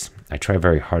days. I try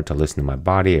very hard to listen to my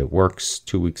body. It works.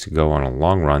 2 weeks ago on a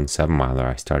long run, 7-miler,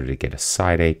 I started to get a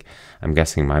side ache. I'm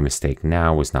guessing my mistake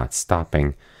now was not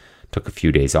stopping. Took a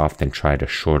few days off, then tried a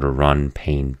shorter run,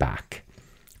 pain back.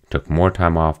 Took more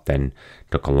time off, then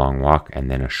took a long walk, and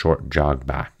then a short jog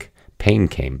back. Pain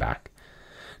came back.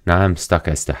 Now I'm stuck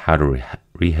as to how to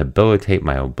rehabilitate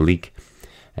my oblique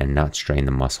and not strain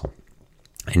the muscle.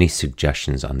 Any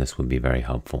suggestions on this would be very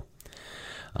helpful.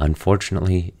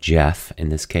 Unfortunately, Jeff, in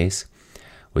this case,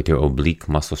 with your oblique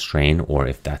muscle strain, or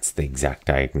if that's the exact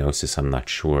diagnosis, I'm not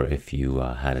sure if you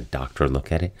had a doctor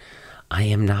look at it. I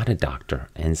am not a doctor,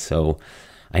 and so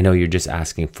I know you're just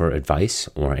asking for advice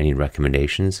or any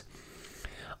recommendations.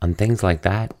 On things like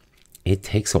that, it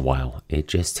takes a while. It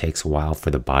just takes a while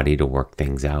for the body to work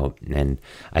things out. And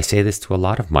I say this to a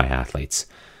lot of my athletes.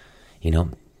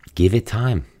 Give it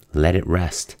time. Let it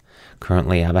rest.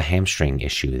 Currently, I have a hamstring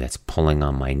issue that's pulling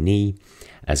on my knee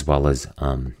as well as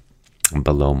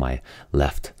below my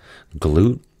left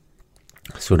glute.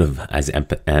 Sort of, as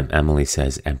Emily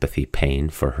says, empathy pain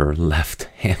for her left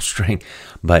hamstring.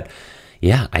 But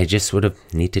yeah, I just sort of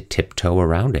need to tiptoe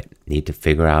around it. Need to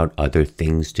figure out other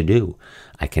things to do.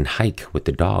 I can hike with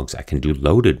the dogs. I can do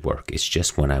loaded work. It's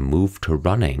just when I move to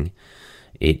running,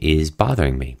 it is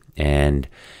bothering me. And,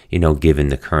 given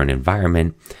the current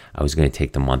environment, I was going to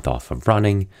take the month off of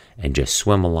running and just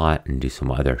swim a lot and do some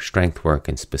other strength work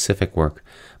and specific work.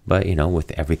 But,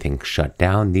 with everything shut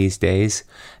down these days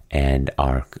and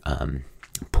our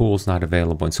pool's not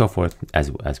available and so forth,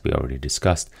 as we already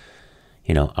discussed,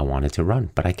 I wanted to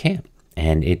run, but I can't.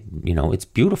 And it's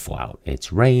beautiful out.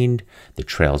 It's rained. The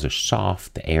trails are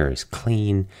soft. The air is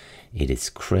clean. It is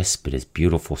crisp. It is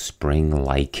beautiful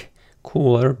spring-like,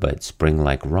 cooler, but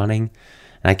spring-like running.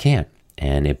 And I can't.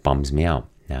 And it bums me out.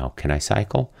 Now, can I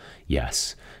cycle?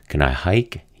 Yes. Can I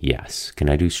hike? Yes. Can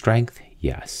I do strength?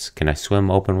 Yes. Can I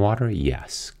swim open water?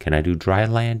 Yes. Can I do dry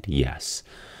land? Yes.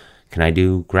 Can I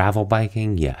do gravel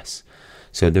biking? Yes.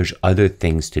 So there's other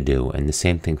things to do. And the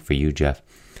same thing for you, Jeff.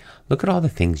 Look at all the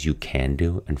things you can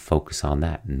do and focus on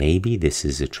that. Maybe this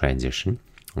is a transition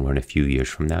where in a few years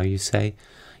from now you say,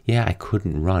 yeah, I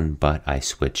couldn't run, but I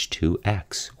switched to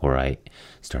X, or I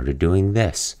started doing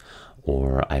this,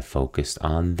 or I focused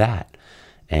on that.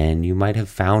 And you might have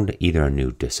found either a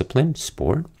new discipline,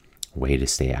 sport, way to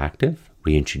stay active,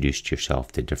 reintroduced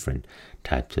yourself to different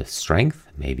types of strength,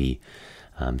 maybe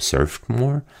surfed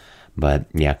more. But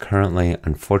yeah, currently,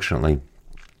 unfortunately,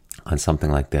 on something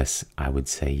like this, I would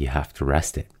say you have to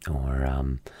rest it, or,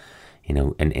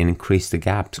 and increase the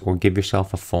gaps, or give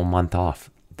yourself a full month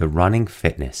off. The running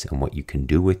fitness and what you can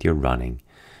do with your running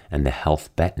and the health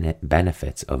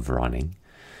benefits of running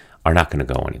are not going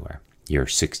to go anywhere. You're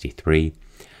 63.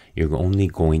 You're only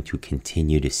going to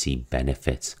continue to see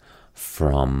benefits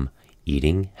from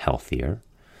eating healthier,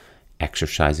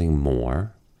 exercising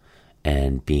more,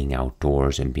 and being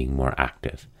outdoors and being more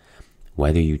active.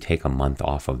 Whether you take a month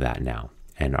off of that now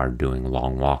and are doing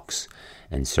long walks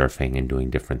and surfing and doing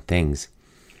different things,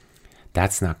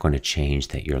 that's not going to change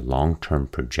that your long-term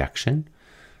projection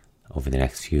over the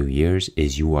next few years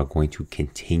is you are going to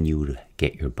continue to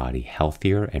get your body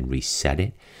healthier and reset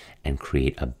it and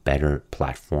create a better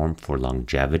platform for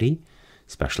longevity,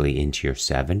 especially into your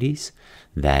 70s,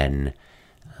 than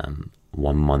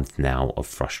 1 month now of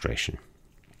frustration.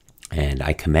 And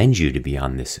I commend you to be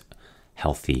on this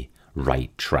healthy,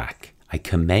 right track. I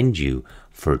commend you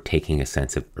for taking a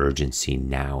sense of urgency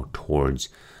now towards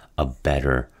a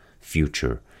better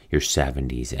future, your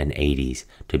 70s and 80s,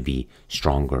 to be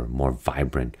stronger, more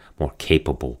vibrant, more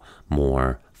capable,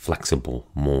 more flexible,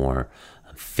 more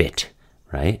fit,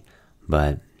 right?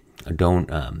 But don't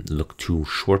look too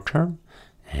short term,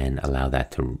 and allow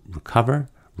that to recover,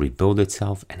 rebuild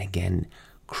itself, and again,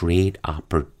 create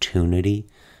opportunity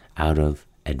out of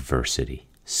adversity.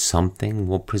 Something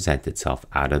will present itself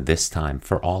out of this time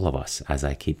for all of us, as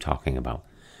I keep talking about,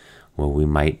 where we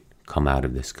might come out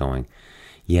of this going,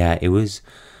 yeah, it was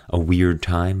a weird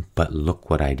time, but look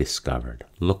what I discovered.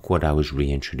 Look what I was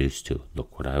reintroduced to.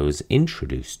 Look what I was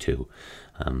introduced to.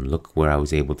 Look where I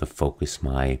was able to focus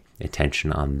my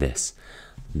attention on this.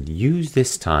 Use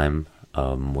this time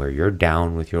where you're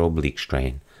down with your oblique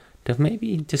strain to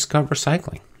maybe discover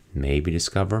cycling, maybe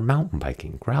discover mountain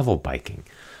biking, gravel biking,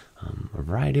 a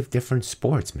variety of different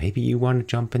sports. Maybe you want to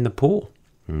jump in the pool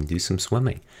and do some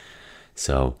swimming.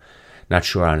 So, not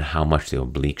sure on how much the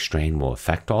oblique strain will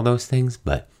affect all those things,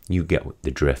 but you get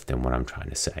the drift and what I'm trying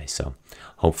to say. So,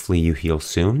 hopefully you heal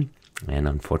soon. And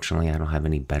unfortunately, I don't have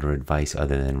any better advice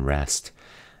other than rest,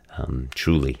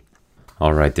 truly.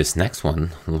 All right, this next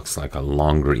one looks like a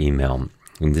longer email.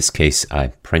 In this case, I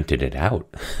printed it out.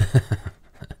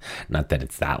 Not that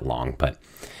it's that long, but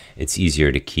it's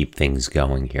easier to keep things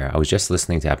going here. I was just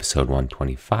listening to episode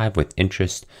 125 with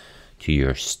interest to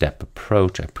your step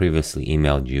approach. I previously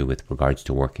emailed you with regards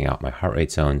to working out my heart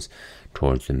rate zones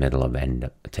towards the middle of end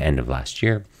of last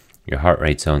year. Your heart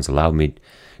rate zones allowed me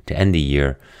to end the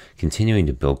year continuing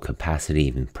to build capacity,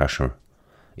 even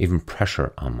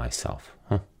pressure on myself.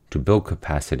 To build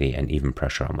capacity and even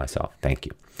pressure on myself. Thank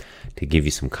you. To give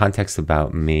you some context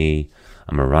about me,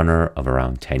 I'm a runner of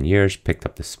around 10 years, picked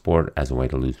up the sport as a way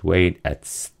to lose weight.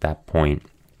 At that point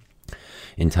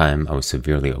in time, I was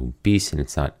severely obese, and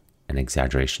it's not an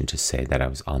exaggeration to say that I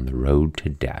was on the road to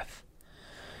death.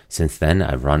 Since then,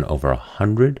 I've run over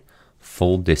 100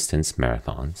 full-distance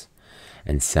marathons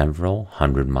and several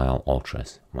 100-mile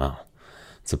ultras. Wow,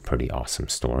 it's a pretty awesome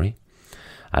story.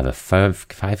 I have a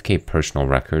 5K personal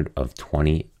record of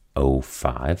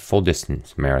 20:05,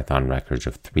 full-distance marathon records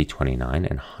of 3:29,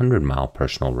 and 100-mile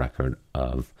personal record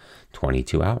of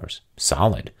 22 hours.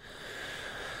 Solid.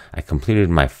 I completed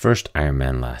my first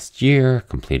Ironman last year,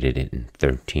 completed it in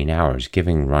 13 hours.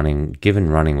 Given running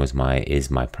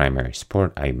is my primary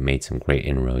sport, I made some great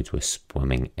inroads with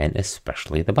swimming and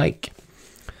especially the bike.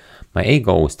 My A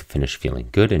goal was to finish feeling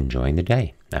good and enjoying the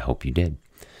day. I hope you did.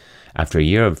 After a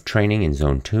year of training in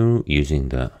Zone 2, using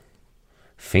the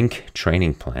Fink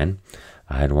training plan,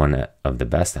 I had one of the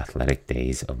best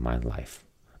days of my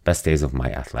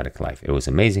athletic life. It was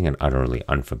amazing and utterly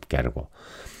unforgettable.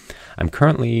 I'm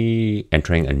currently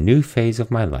entering a new phase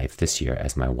of my life this year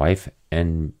as my wife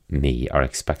and me are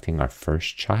expecting our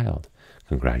first child.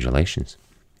 Congratulations.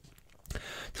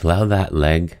 To allow that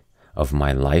leg of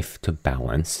my life to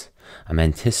balance, I'm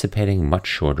anticipating much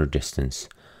shorter distance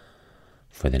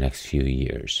for the next few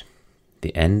years.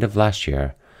 The end of last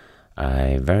year,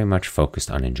 I very much focused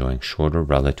on enjoying shorter,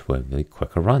 relatively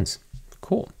quicker runs.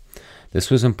 Cool. This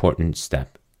was an important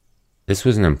step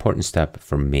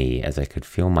for me as I could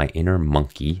feel my inner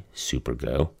monkey, super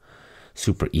ego,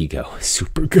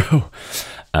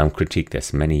 critique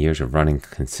this. Many years of running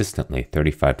consistently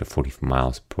 35 to 40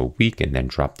 miles per week and then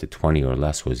drop to 20 or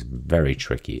less was very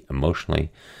tricky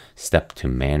emotionally, step to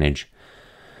manage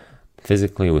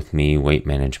physically with me, weight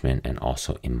management, and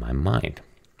also in my mind.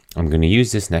 I'm going to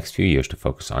use this next few years to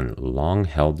focus on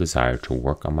long-held desire to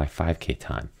work on my 5K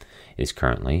time. It is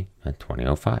currently at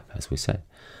 20:05, as we said.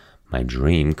 My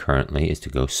dream currently is to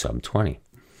go sub 20.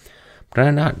 But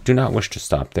I do not wish to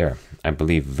stop there. I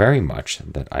believe very much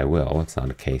that I will. It's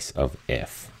not a case of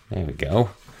if. There we go.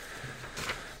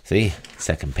 See,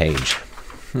 second page.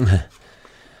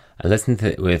 I listened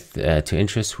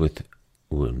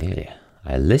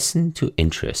to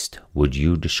interest. Would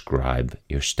you describe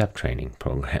your step training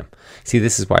program? See,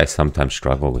 this is why I sometimes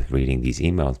struggle with reading these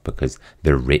emails because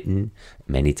they're written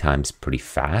many times pretty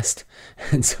fast.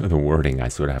 And so the wording I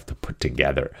sort of have to put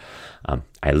together.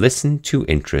 I listened to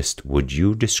interest. Would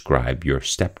you describe your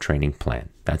step training plan?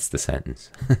 That's the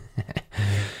sentence.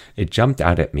 It jumped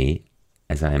out at me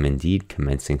as I am indeed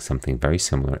commencing something very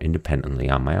similar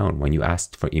independently on my own. When you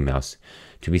asked for emails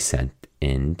to be sent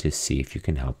in to see if you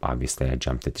can help, obviously I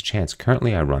jumped at the chance.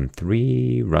 Currently I run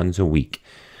 3 runs a week.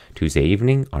 Tuesday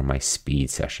evening are my speed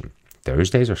session.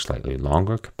 Thursdays are slightly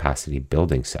longer capacity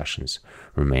building sessions,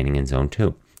 remaining in zone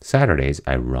 2. Saturdays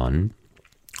I run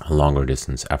a longer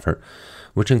distance effort,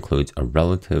 which includes a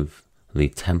relatively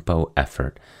tempo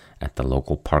effort at the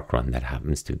local park run that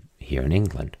happens to here in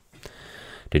England.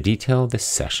 To detail the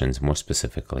sessions more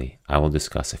specifically, I will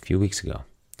discuss a few weeks ago.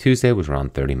 Tuesday was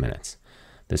around 30 minutes.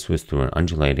 This was through an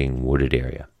undulating wooded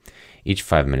area. Each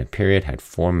 5-minute period had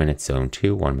 4 minutes zone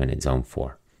 2, 1 minute zone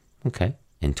 4. Okay.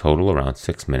 In total, around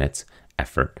 6 minutes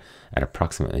effort at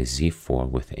approximately Z4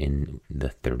 within the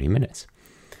 30 minutes.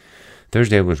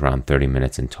 Thursday was around 30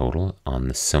 minutes in total on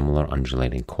the similar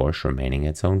undulating course remaining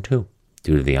at zone 2.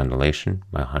 Due to the undulation,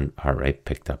 my heart rate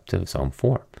picked up to zone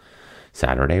 4.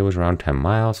 Saturday was around 10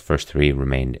 miles. First 3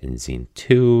 remained in zone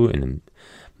 2. In the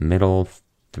middle,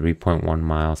 3.1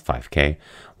 miles, 5K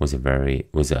was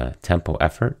a tempo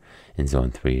effort in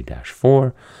zone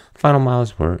 3-4. Final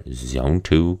miles were zone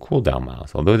 2 cool down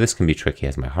miles, although this can be tricky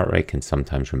as my heart rate can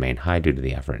sometimes remain high due to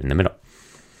the effort in the middle.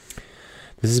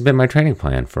 This has been my training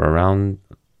plan for around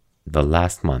the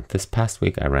last month. This past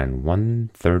week I ran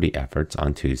 130 efforts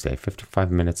on Tuesday,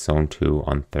 55 minutes zone 2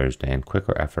 on Thursday, and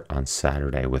quicker effort on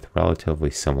Saturday with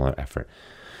relatively similar effort.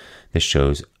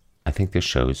 I think this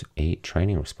shows a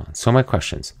training response. So my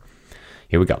questions.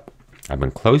 Here we go. I've been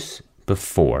close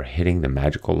before hitting the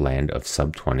magical land of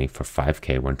sub 20 for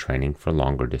 5K when training for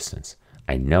longer distance.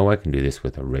 I know I can do this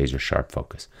with a razor sharp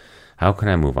focus. How can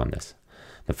I move on this?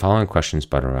 The following questions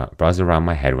buzz around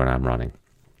my head when I'm running.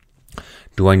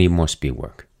 Do I need more speed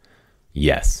work?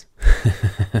 Yes.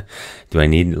 Do I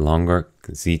need longer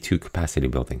Z2 capacity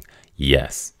building?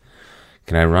 Yes.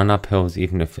 Can I run up hills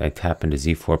even if I tap into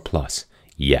Z4 plus?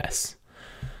 Yes.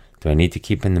 Do I need to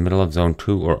keep in the middle of zone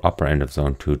 2 or upper end of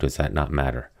zone 2? Does that not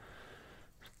matter?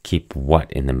 Keep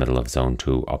what in the middle of zone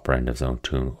 2, upper end of zone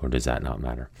 2, or does that not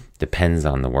matter? Depends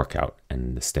on the workout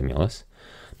and the stimulus.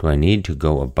 Do I need to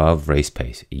go above race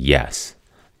pace? Yes.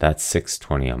 That's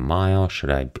 6:20 a mile.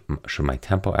 Should my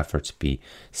tempo efforts be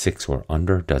 6 or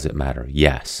under? Does it matter?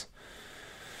 Yes.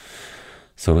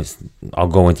 So I'll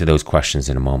go into those questions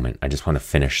in a moment. I just want to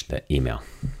finish the email.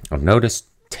 I've noticed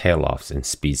tail-offs in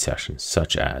speed sessions,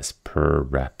 such as per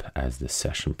rep as the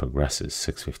session progresses.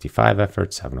 6:55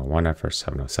 effort, 7:01 effort,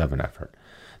 7:07 effort.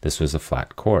 This was a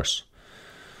flat course.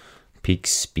 Peak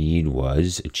speed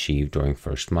was achieved during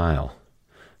first mile.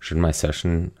 Should my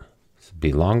session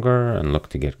be longer and look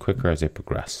to get quicker as they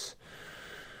progress?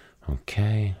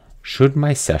 Okay. Should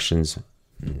my sessions...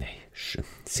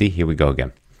 See, here we go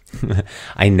again.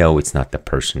 I know it's not the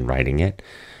person writing it.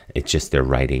 It's just they're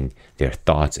writing their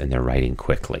thoughts and they're writing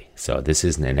quickly. So this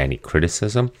isn't in any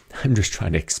criticism. I'm just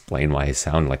trying to explain why I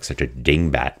sound like such a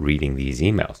dingbat reading these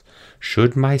emails.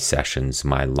 Should my sessions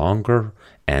my longer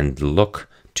and look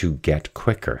to get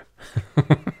quicker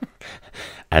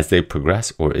as they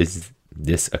progress, or is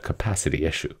this a capacity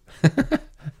issue?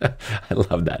 I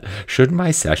love that. Should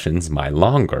my sessions be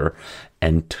longer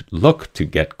and look to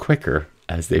get quicker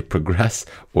as they progress,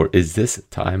 or is this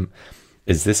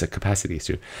a capacity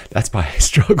issue? That's why I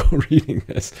struggle reading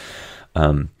this.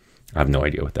 I have no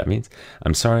idea what that means.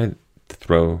 I'm sorry to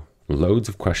throw loads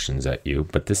of questions at you,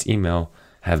 but this email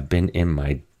have been in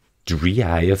my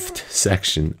drift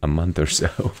section a month or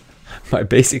so. My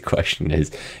basic question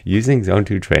is, using Zone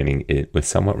 2 training with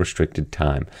somewhat restricted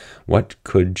time, what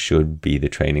should be the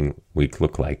training week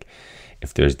look like?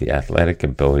 If there's the athletic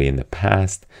ability in the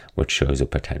past, what shows a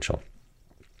potential?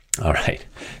 All right,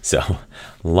 so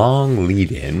very long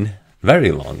lead in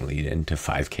to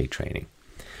 5K training.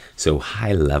 So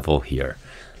high level here,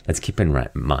 let's keep in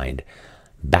mind,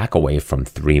 back away from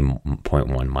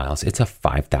 3.1 miles, it's a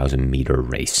 5,000 meter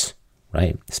race,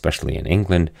 right? Especially in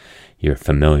England, you're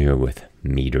familiar with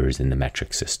meters in the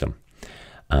metric system.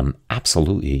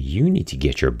 Absolutely, you need to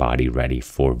get your body ready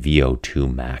for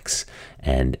VO2 max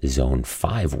and zone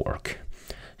 5 work.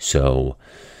 So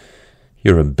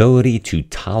your ability to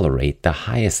tolerate the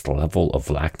highest level of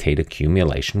lactate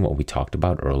accumulation, what we talked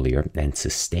about earlier, and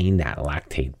sustain that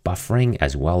lactate buffering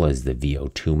as well as the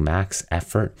VO2 max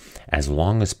effort as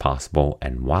long as possible,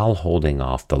 and while holding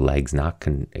off the legs not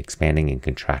expanding and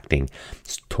contracting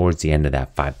towards the end of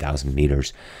that 5,000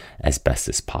 meters as best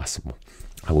as possible.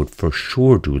 I would for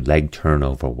sure do leg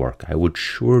turnover work. I would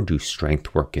sure do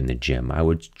strength work in the gym. I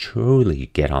would truly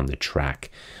get on the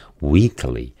track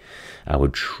weekly. I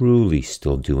would truly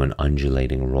still do an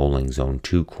undulating rolling zone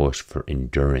 2 course for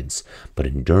endurance, but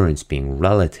endurance being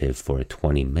relative for a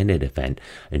 20-minute event,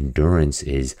 endurance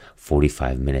is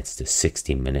 45 minutes to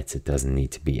 60 minutes. It doesn't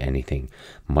need to be anything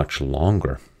much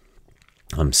longer.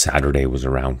 Saturday was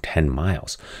around 10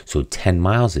 miles. So 10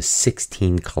 miles is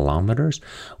 16 kilometers,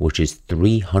 which is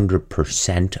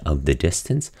 300% of the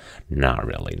distance. Not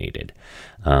really needed.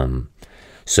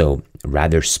 So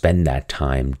rather spend that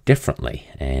time differently.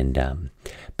 And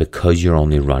because you're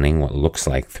only running what looks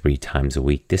like 3 times a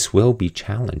week, this will be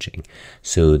challenging.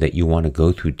 So that you want to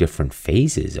go through different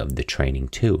phases of the training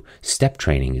too. Step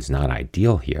training is not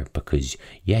ideal here because,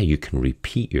 yeah, you can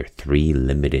repeat your 3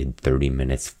 limited 30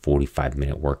 minutes,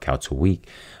 45-minute workouts a week.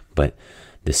 But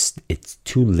it's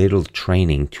too little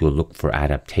training to look for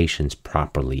adaptations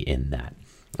properly in that.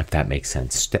 If that makes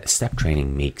sense. Step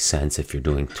training makes sense if you're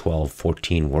doing 12,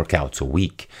 14 workouts a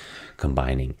week,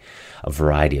 combining a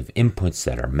variety of inputs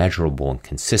that are measurable and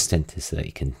consistent so that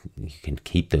you can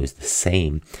keep those the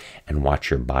same and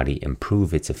watch your body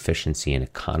improve its efficiency and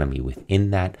economy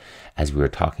within that, as we were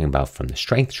talking about from the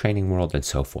strength training world and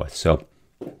so forth. So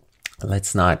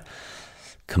let's not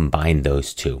combine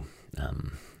those two.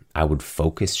 I would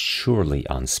focus surely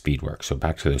on speed work. So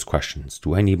back to those questions.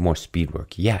 Do I need more speed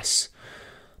work? Yes.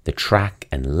 The track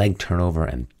and leg turnover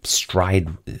and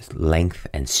stride length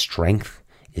and strength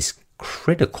is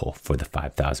critical for the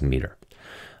 5,000 meter.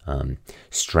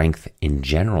 Strength in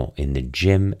general in the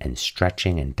gym and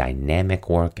stretching and dynamic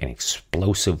work and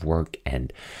explosive work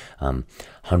and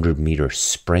 100-meter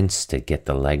sprints to get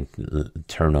the leg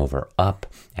turnover up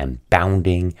and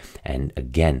bounding, and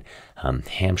again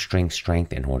hamstring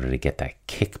strength in order to get that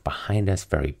kick behind us,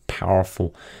 very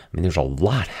powerful. I mean, there's a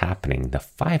lot happening. The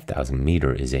 5,000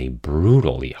 meter is a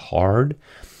brutally hard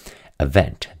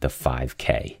event, the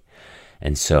 5K,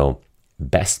 and so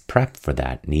best prep for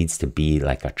that needs to be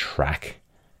like a track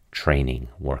training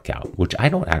workout, which I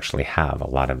don't actually have a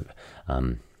lot of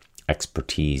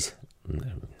expertise.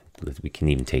 We can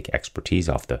even take expertise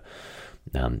off the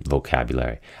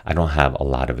vocabulary. I don't have a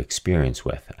lot of experience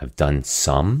with. I've done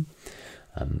some,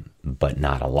 but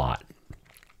not a lot.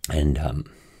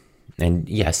 And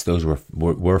yes, those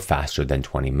were faster than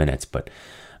 20 minutes. But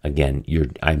again,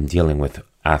 I'm dealing with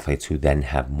athletes who then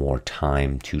have more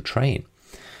time to train.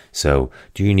 So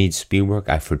do you need speed work?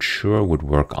 I for sure would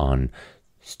work on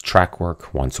track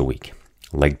work once a week.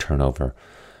 Leg turnover,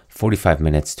 45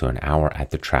 minutes to an hour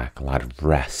at the track. A lot of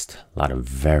rest, a lot of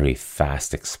very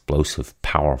fast, explosive,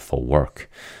 powerful work.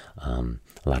 A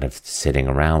lot of sitting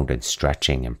around and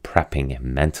stretching and prepping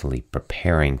and mentally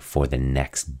preparing for the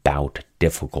next bout,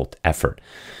 difficult effort.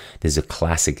 There's a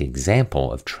classic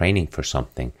example of training for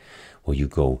something where you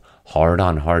go hard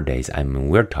on hard days. I mean,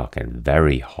 we're talking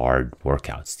very hard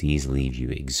workouts. These leave you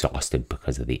exhausted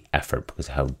because of the effort, because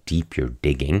of how deep you're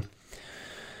digging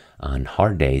on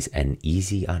hard days and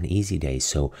easy on easy days.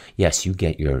 So yes, you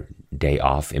get your day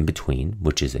off in between,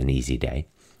 which is an easy day,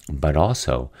 but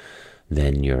also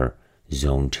then your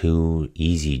zone 2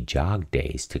 easy jog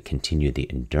days to continue the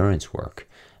endurance work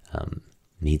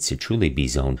needs to truly be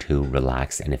zone 2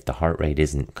 relaxed. And if the heart rate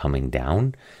isn't coming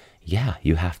down, yeah,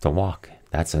 you have to walk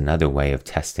That's another way of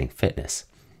testing fitness.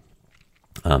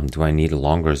 Do I need a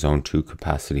longer zone 2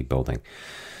 capacity building?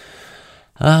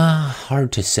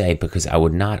 Hard to say, because I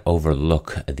would not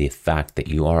overlook the fact that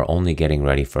you are only getting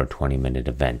ready for a 20-minute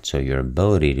event. So your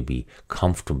ability to be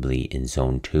comfortably in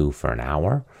zone 2 for an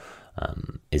hour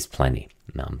is plenty.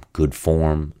 Good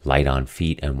form, light on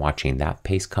feet, and watching that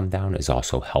pace come down is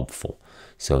also helpful.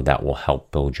 So that will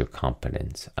help build your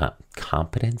competence.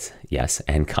 Yes,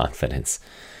 and confidence.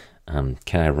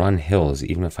 Can I run hills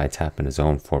even if I tap into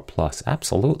zone 4+?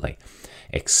 Absolutely.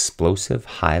 Explosive,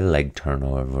 high leg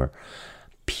turnover,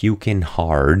 puking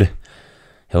hard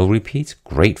hill repeats,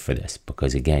 great for this,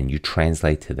 because again, you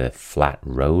translate to the flat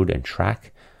road and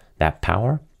track, that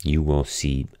power, you will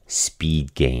see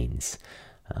speed gains.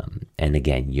 And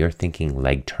again, you're thinking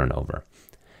leg turnover.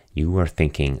 You are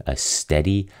thinking a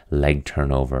steady leg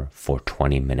turnover for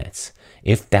 20 minutes.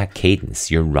 If that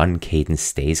cadence, your run cadence,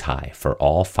 stays high for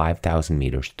all 5,000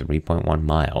 meters, 3.1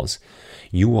 miles,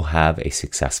 you will have a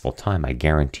successful time. I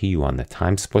guarantee you, on the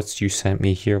time splits you sent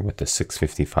me here with the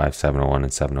 6:55, 7:01,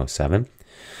 and 7:07,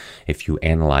 if you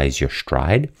analyze your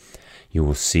stride, you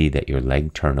will see that your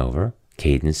leg turnover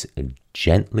cadence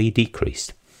gently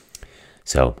decreased.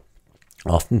 So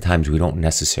oftentimes we don't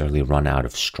necessarily run out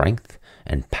of strength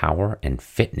and power and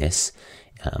fitness.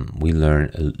 We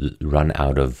run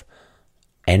out of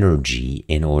energy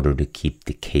in order to keep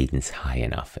the cadence high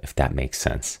enough, if that makes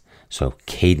sense. So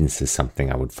cadence is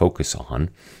something I would focus on,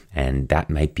 and that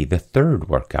might be the third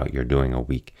workout you're doing a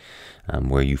week,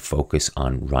 where you focus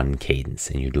on run cadence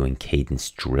and you're doing cadence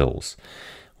drills,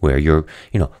 where you're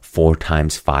 4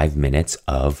 times 5 minutes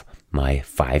of my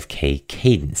 5K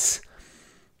cadence.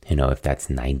 If that's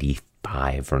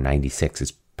 95 or 96,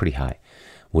 it's pretty high,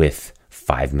 with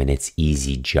 5 minutes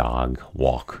easy jog,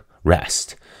 walk,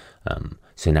 rest.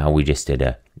 So now we just did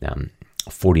a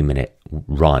 40-minute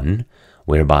run,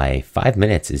 whereby 5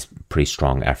 minutes is pretty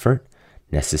strong effort,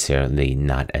 necessarily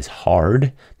not as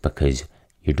hard, because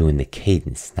you're doing the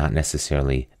cadence, not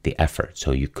necessarily the effort.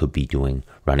 So you could be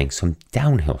running some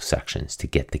downhill sections to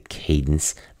get the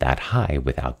cadence that high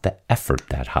without the effort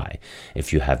that high.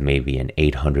 If you have maybe an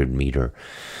 800-meter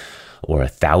or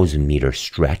 1,000-meter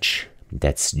stretch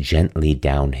that's gently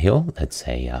downhill, let's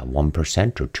say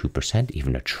 1% or 2%,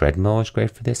 even a treadmill is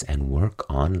great for this, and work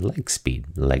on leg speed,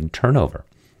 leg turnover.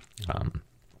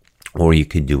 Or you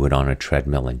could do it on a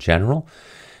treadmill in general,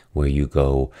 where you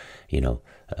go,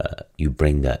 you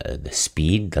bring the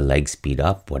speed, the leg speed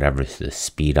up, whatever the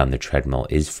speed on the treadmill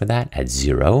is for that, at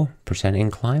 0%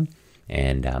 incline,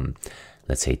 and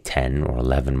let's say 10 or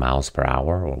 11 miles per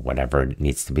hour, or whatever it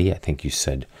needs to be. I think you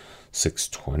said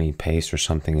 6:20 pace or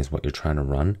something is what you're trying to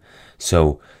run,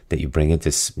 so that you bring it to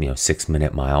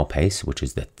 6-minute mile pace, which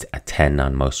is a 10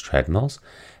 on most treadmills,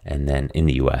 and then in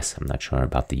the US, I'm not sure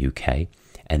about the UK,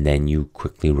 and then you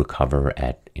quickly recover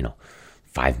at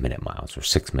 5-minute miles or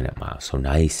 6-minute miles, so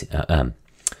nice, at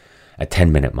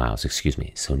 10-minute miles,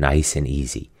 so nice and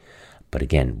easy. But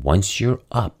again, once you're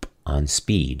up on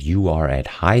speed, you are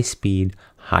at high speed,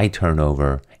 high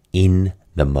turnover, in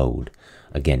the mode.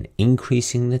 Again,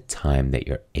 increasing the time that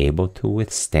you're able to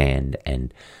withstand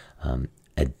and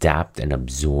adapt and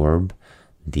absorb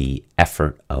the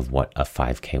effort of what a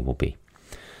 5K will be.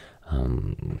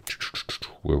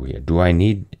 Where we at? Do I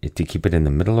need to keep it in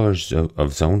the middle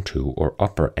of zone 2 or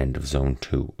upper end of zone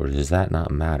 2, or does that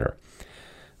not matter?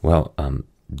 Well,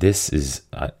 this is,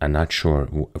 I'm not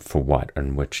sure for what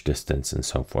and which distance and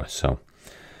so forth. So,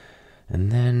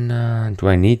 and then do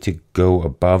I need to go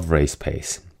above race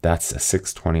pace? That's a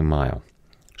 6:20 mile.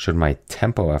 Should my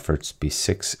tempo efforts be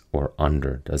 6 or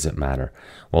under? Does it matter?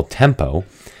 Well, tempo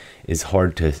is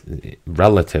hard to,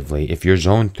 relatively, if your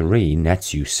zone 3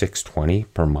 nets you 6:20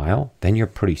 per mile, then you're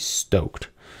pretty stoked.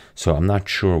 So I'm not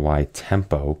sure why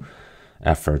tempo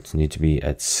efforts need to be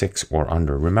at 6 or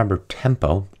under. Remember,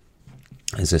 tempo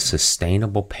is a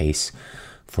sustainable pace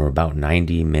for about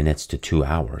 90 minutes to 2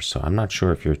 hours. So I'm not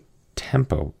sure if your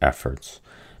tempo efforts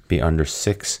be under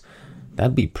 6.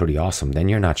 That'd be pretty awesome. Then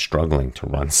you're not struggling to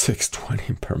run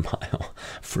 6:20 per mile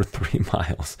for 3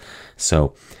 miles.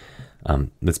 So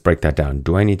let's break that down.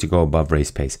 Do I need to go above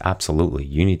race pace? Absolutely.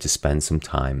 You need to spend some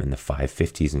time in the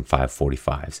 5:50s and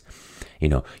 5:45s.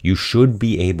 You should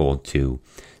be able to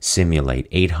simulate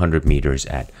 800 meters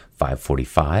at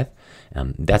 5:45.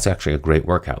 That's actually a great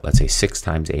workout. Let's say 6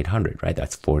 times 800, right?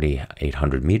 That's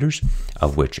 4,800 meters,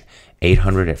 of which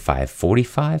 800 at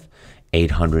 5:45,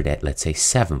 800 at, let's say,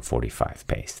 7:45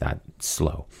 pace. That's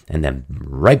slow. And then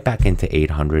right back into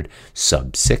 800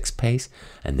 sub 6 pace,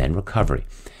 and then recovery.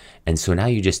 And so now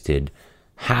you just did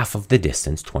half of the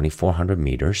distance, 2,400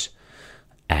 meters,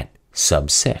 at sub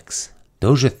 6.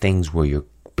 Those are things where you're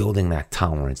building that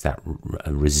tolerance, that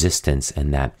resistance,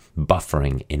 and that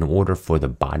buffering in order for the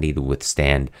body to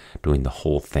withstand doing the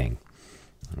whole thing.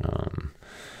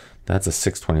 That's a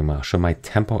 620 mile. Should my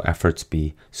tempo efforts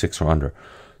be 6 or under?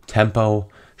 Tempo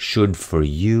should, for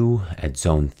you at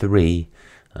zone 3,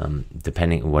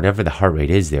 depending, whatever the heart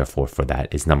rate is, therefore, for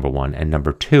that is number 1. And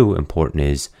number 2, important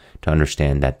is to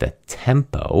understand that the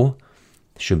tempo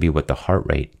should be what the heart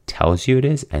rate tells you it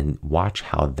is, and watch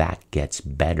how that gets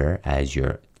better as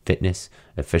your fitness,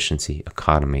 efficiency,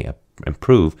 economy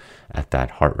improve at that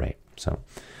heart rate. So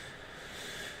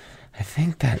I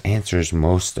think that answers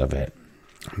most of it.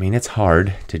 I mean, it's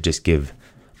hard to just give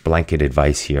blanket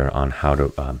advice here on how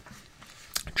to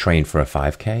train for a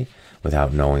 5K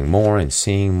without knowing more and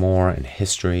seeing more and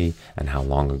history and how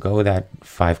long ago that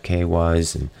 5K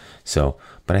was. And so,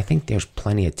 but I think there's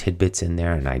plenty of tidbits in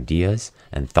there and ideas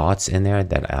and thoughts in there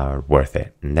that are worth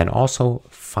it. And then also,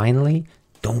 finally,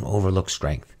 don't overlook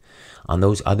strength. On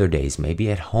those other days, maybe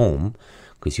at home,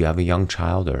 because you have a young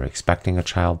child or expecting a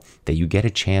child, that you get a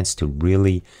chance to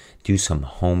really do some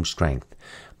home strength.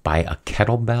 Buy a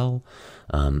kettlebell,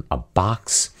 a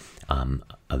box,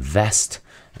 a vest,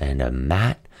 and a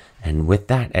mat. And with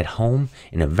that at home,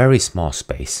 in a very small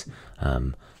space,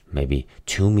 maybe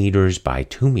 2 meters by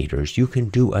 2 meters, you can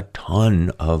do a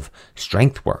ton of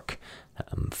strength work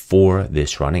for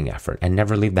this running effort and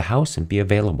never leave the house and be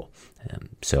available.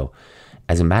 So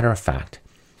as a matter of fact,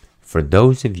 for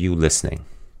those of you listening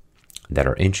that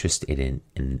are interested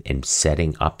in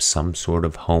setting up some sort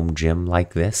of home gym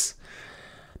like this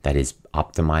that is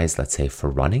optimized, let's say, for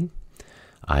running,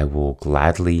 I will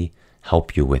gladly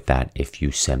help you with that if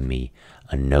you send me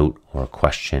a note or a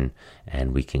question,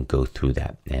 and we can go through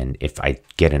that. And if I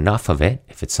get enough of it,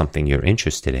 if it's something you're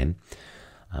interested in,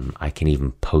 I can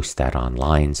even post that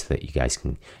online so that you guys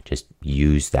can just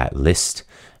use that list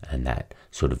and that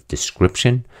sort of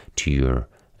description to your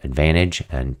advantage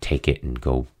and take it and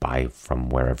go buy from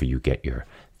wherever you get your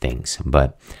things.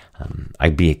 But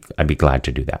I'd be glad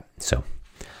to do that. So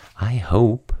I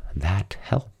hope that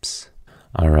helps.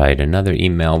 All right, another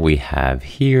email we have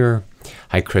here.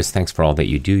 Hi, Chris. Thanks for all that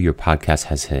you do. Your podcast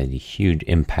has had a huge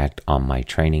impact on my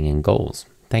training and goals.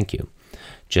 Thank you.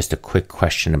 Just a quick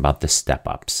question about the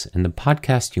step-ups. In the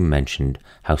podcast, you mentioned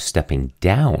how stepping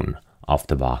down off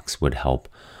the box would help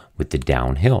with the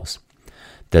downhills.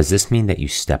 Does this mean that you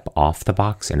step off the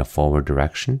box in a forward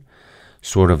direction,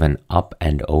 sort of an up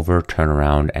and over, turn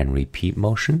around and repeat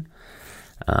motion?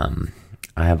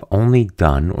 I have only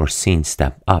done or seen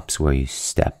step-ups where you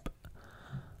step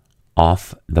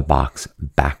off the box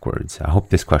backwards. I hope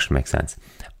this question makes sense.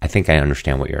 I think I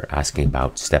understand what you're asking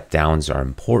about. Step downs are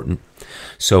important.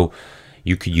 So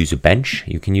you could use a bench,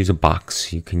 you can use a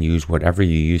box, you can use whatever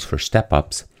you use for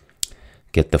step-ups.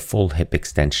 Get the full hip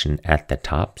extension at the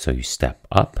top. So you step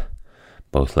up,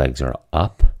 both legs are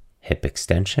up, hip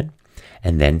extension,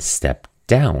 and then step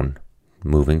down,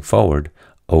 moving forward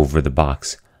over the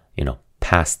box,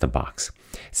 past the box.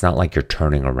 It's not like you're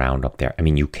turning around up there. I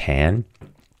mean, you can,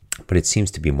 but it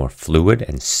seems to be more fluid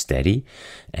and steady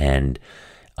and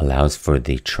allows for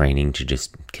the training to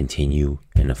just continue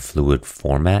in a fluid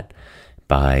format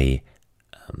by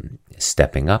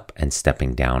stepping up and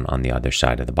stepping down on the other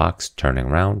side of the box, turning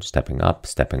around, stepping up,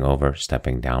 stepping over,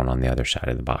 stepping down on the other side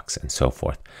of the box, and so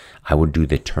forth. I would do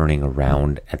the turning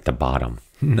around at the bottom,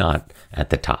 not at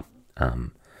the top.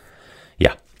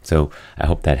 So I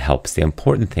hope that helps. The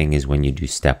important thing is when you do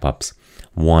step-ups,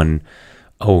 one,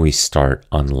 always start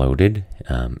unloaded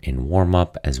in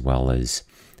warm-up as well as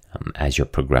you're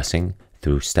progressing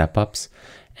through step-ups,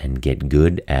 and get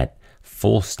good at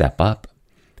full step-up,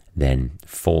 then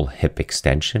full hip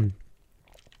extension,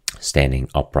 standing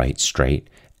upright straight,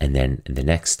 and then the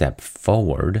next step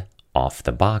forward off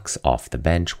the box, off the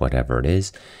bench, whatever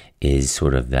it is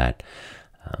sort of that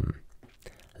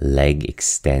leg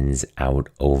extends out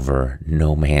over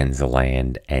no man's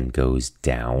land and goes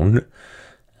down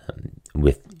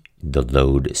with the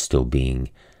load still being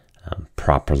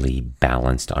properly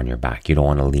balanced on your back. You don't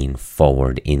want to lean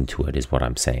forward into it, is what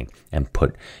I'm saying, and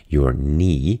put your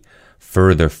knee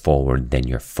further forward than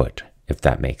your foot, if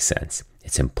that makes sense.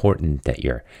 It's important that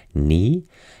your knee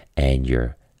and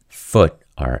your foot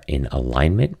are in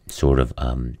alignment, sort of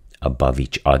above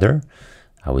each other.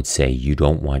 I would say you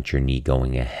don't want your knee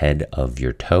going ahead of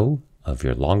your toe, of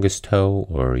your longest toe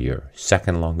or your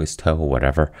second longest toe,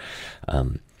 whatever,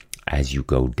 as you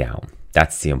go down.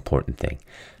 That's the important thing.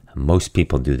 Most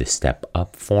people do the step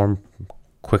up form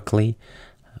quickly,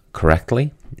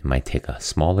 correctly. It might take a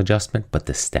small adjustment, but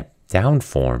the step down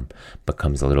form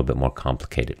becomes a little bit more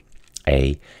complicated.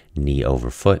 Knee over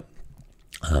foot,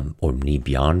 or knee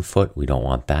beyond foot. We don't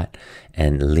want that.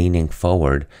 And leaning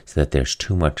forward so that there's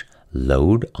too much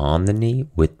load on the knee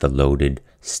with the loaded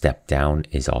step down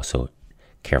is also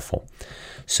careful.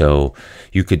 So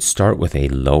you could start with a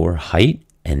lower height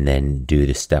and then do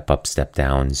the step up, step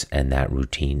downs and that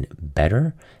routine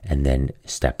better, and then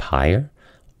step higher.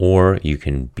 Or you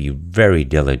can be very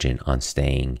diligent on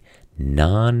staying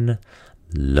non-loaded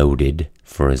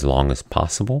for as long as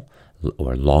possible,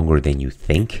 or longer than you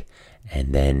think,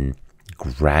 and then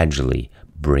gradually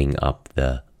bring up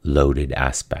the loaded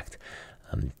aspect.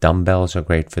 Dumbbells are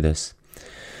great for this.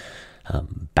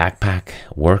 Backpack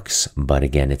works, but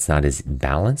again, it's not as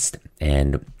balanced.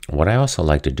 And what I also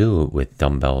like to do with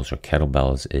dumbbells or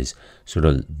kettlebells is sort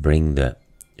of bring the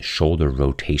shoulder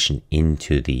rotation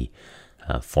into the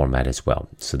format as well,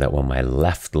 so that when my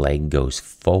left leg goes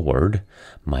forward,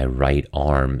 my right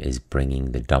arm is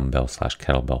bringing the dumbbell /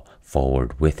 kettlebell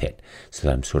forward with it, so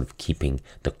that I'm sort of keeping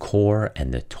the core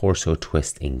and the torso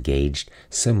twist engaged,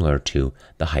 similar to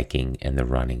the hiking and the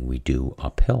running we do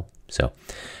uphill. So,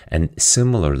 and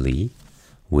similarly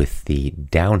with the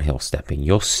downhill stepping,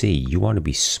 you'll see you want to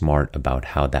be smart about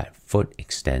how that foot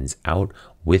extends out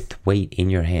with weight in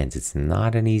your hands. It's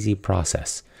not an easy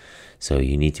process. So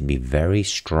you need to be very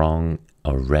strong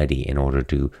already in order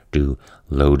to do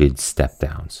loaded step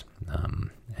downs.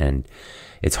 And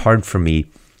it's hard for me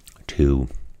to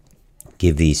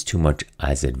give these too much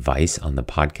as advice on the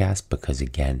podcast, because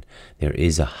again, there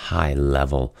is a high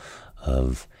level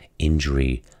of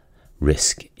injury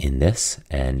risk in this,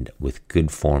 and with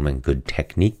good form and good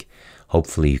technique,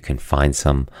 hopefully you can find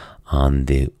some on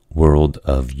the world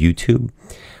of YouTube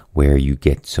where you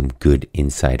get some good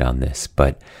insight on this.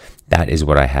 But that is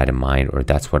what I had in mind, or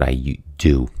that's what I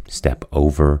do. Step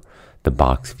over the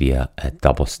box via a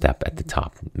double step at the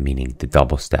top, meaning the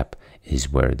double step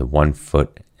is where the one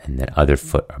foot and the other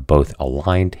foot are both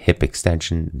aligned, hip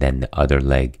extension, then the other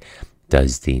leg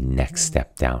does the next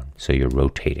step down. So you're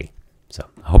rotating. So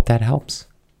I hope that helps.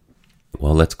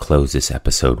 Well, let's close this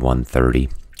episode 130.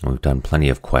 We've done plenty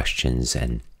of questions,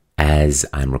 and as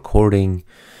I'm recording,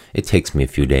 it takes me a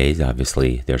few days.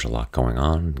 Obviously, there's a lot going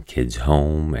on, kids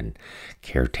home and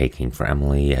caretaking for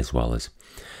Emily, as well as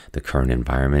the current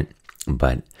environment.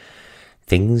 But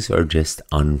things are just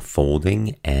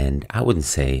unfolding, and I wouldn't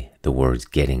say the words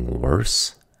getting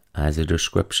worse as a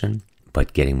description,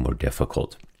 but getting more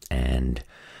difficult. And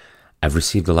I've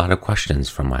received a lot of questions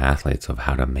from my athletes of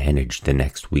how to manage the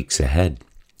next weeks ahead,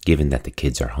 given that the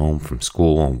kids are home from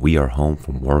school and we are home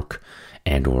from work,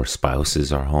 and or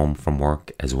spouses are home from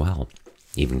work as well,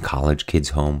 even college kids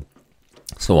home.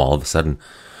 So all of a sudden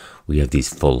we have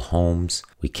these full homes.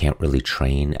 We can't really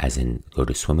train, as in go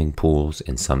to swimming pools.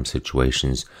 In some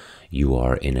situations you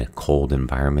are in a cold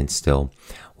environment still,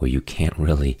 where you can't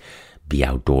really be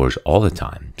outdoors all the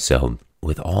time. So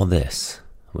with all this,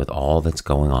 with all that's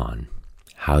going on,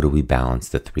 how do we balance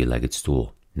the three-legged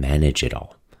stool, manage it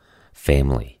all?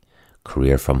 Family,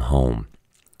 career from home,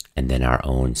 and then our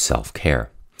own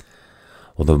self-care.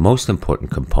 Well, the most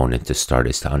important component to start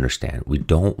is to understand we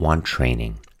don't want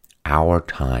training, our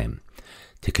time,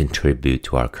 to contribute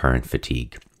to our current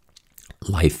fatigue,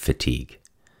 life fatigue.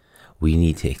 We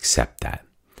need to accept that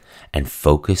and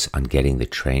focus on getting the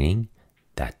training,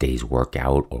 that day's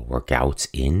workout or workouts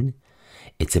in.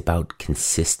 It's about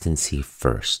consistency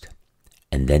first,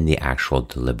 and then the actual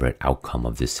deliberate outcome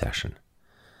of this session.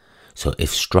 So if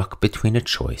struck between a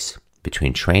choice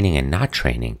between training and not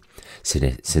training,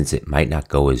 since it might not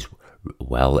go as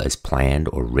well as planned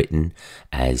or written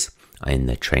as in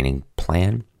the training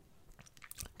plan,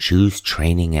 choose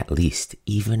training at least,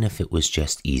 even if it was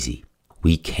just easy.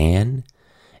 We can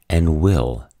and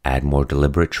will add more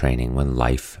deliberate training when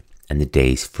life and the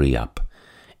days free up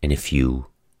in a few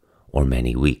or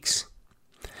many weeks.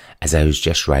 As I was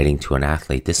just writing to an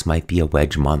athlete, this might be a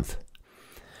wedge month,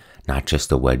 not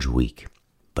just a wedge week.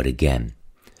 But again,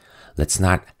 let's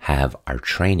not have our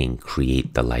training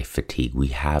create the life fatigue. We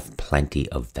have plenty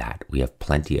of that. We have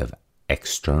plenty of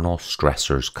external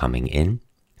stressors coming in,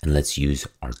 and let's use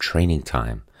our training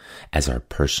time as our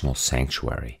personal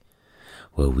sanctuary,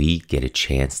 where we get a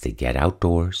chance to get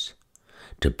outdoors,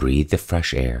 to breathe the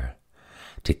fresh air,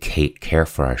 to care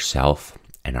for ourselves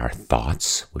and our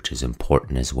thoughts, which is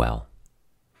important as well.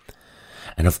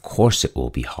 And of course it will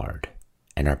be hard,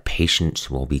 and our patience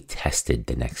will be tested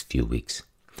the next few weeks.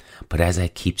 But as I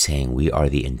keep saying, we are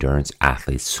the endurance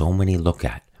athletes so many look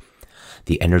at,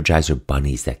 the Energizer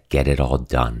bunnies that get it all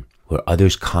done, where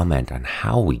others comment on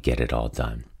how we get it all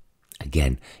done.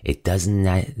 Again, it doesn't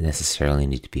necessarily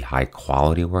need to be high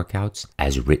quality workouts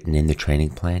as written in the training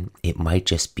plan. It might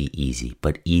just be easy,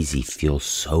 but easy feels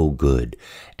so good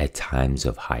at times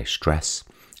of high stress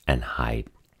and high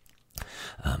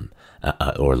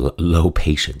low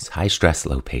patience, high stress,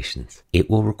 low patience. It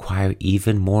will require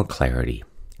even more clarity,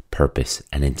 purpose,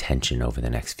 and intention over the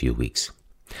next few weeks.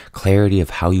 Clarity of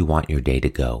how you want your day to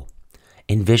go.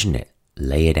 Envision it,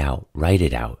 lay it out, write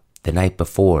it out the night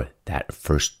before that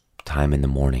first time in the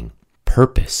morning.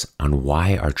 Purpose on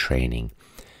why our training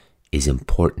is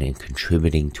important in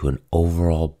contributing to an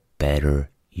overall better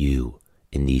you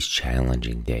in these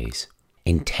challenging days.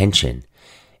 Intention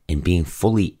in being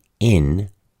fully in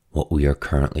what we are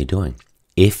currently doing.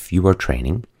 If you are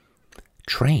training,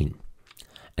 train.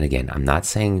 And again, I'm not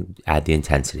saying add the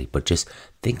intensity, but just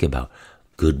think about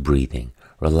good breathing,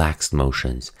 relaxed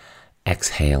motions,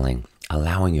 exhaling,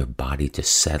 allowing your body to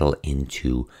settle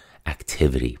into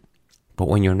activity. But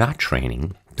when you're not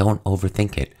training, don't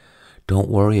overthink it. Don't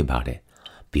worry about it.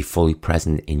 Be fully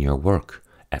present in your work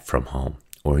from home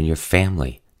or in your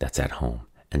family that's at home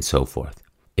and so forth.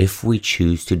 If we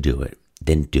choose to do it,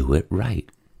 then do it right.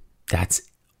 That's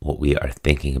what we are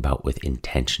thinking about with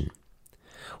intention.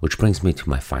 Which brings me to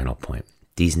my final point.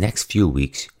 These next few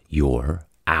weeks,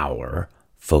 our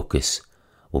focus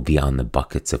will be on the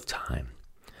buckets of time,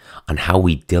 on how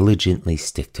we diligently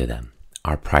stick to them.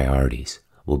 Our priorities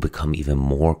will become even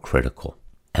more critical.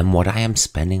 And what I am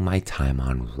spending my time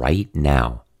on right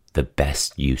now, the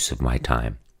best use of my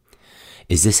time.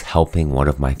 Is this helping one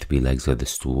of my 3 legs of the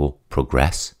stool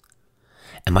progress?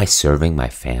 Am I serving my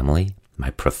family, my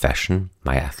profession,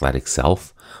 my athletic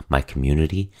self, my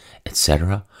community,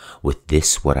 etc. with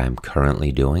this, what I'm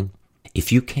currently doing?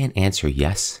 If you can't answer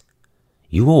yes,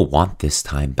 you will want this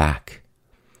time back.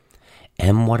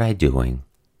 Am what I'm doing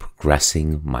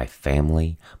progressing my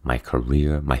family, my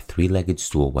career, my 3-legged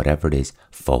stool, whatever it is,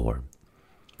 forward?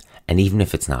 And even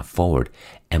if it's not forward,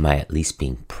 am I at least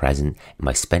being present? Am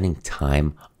I spending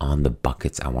time on the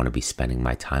buckets I want to be spending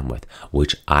my time with,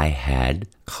 which I had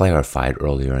clarified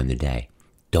earlier in the day?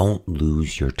 Don't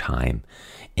lose your time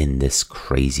in this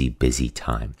crazy busy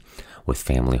time with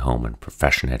family home and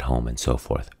profession at home and so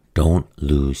forth. Don't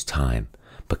lose time,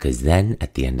 because then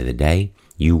at the end of the day,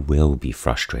 you will be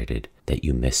frustrated that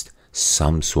you missed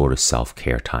some sort of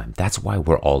self-care time. That's why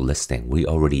we're all listening. We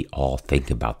already all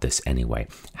think about this anyway.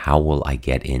 How will I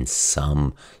get in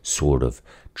some sort of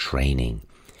training?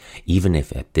 Even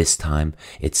if at this time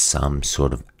it's some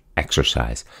sort of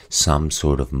exercise, some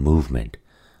sort of movement,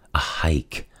 a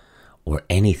hike, or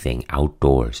anything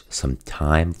outdoors, some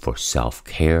time for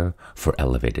self-care, for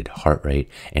elevated heart rate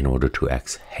in order to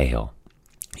exhale.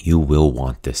 You will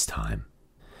want this time.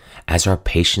 As our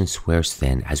patience wears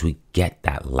thin, as we get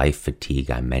that life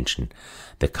fatigue I mentioned,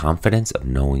 the confidence of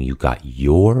knowing you got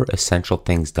your essential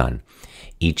things done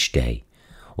each day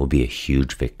will be a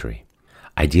huge victory.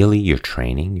 Ideally, your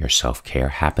training, your self-care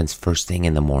happens first thing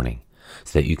in the morning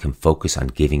so that you can focus on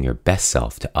giving your best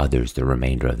self to others the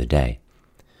remainder of the day.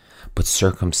 But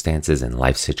circumstances and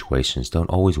life situations don't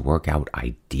always work out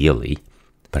ideally,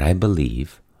 but I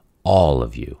believe all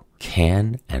of you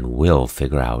can and will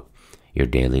figure out your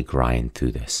daily grind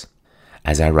through this.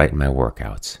 As I write in my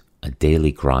workouts, a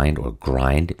daily grind or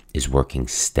grind is working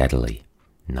steadily,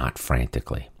 not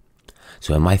frantically.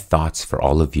 So in my thoughts for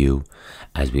all of you,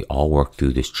 as we all work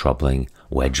through this troubling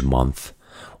wedge month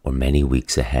or many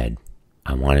weeks ahead,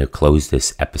 I want to close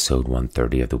this episode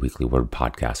 130 of the Weekly Word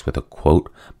podcast with a quote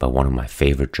by one of my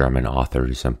favorite German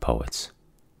authors and poets.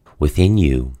 Within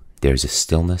you, there's a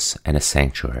stillness and a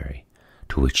sanctuary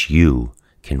to which you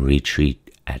can retreat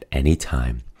at any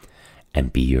time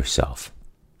and be yourself.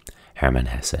 Hermann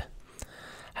Hesse.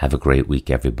 Have a great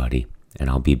week, everybody, and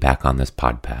I'll be back on this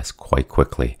podcast quite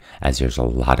quickly as there's a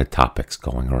lot of topics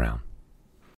going around.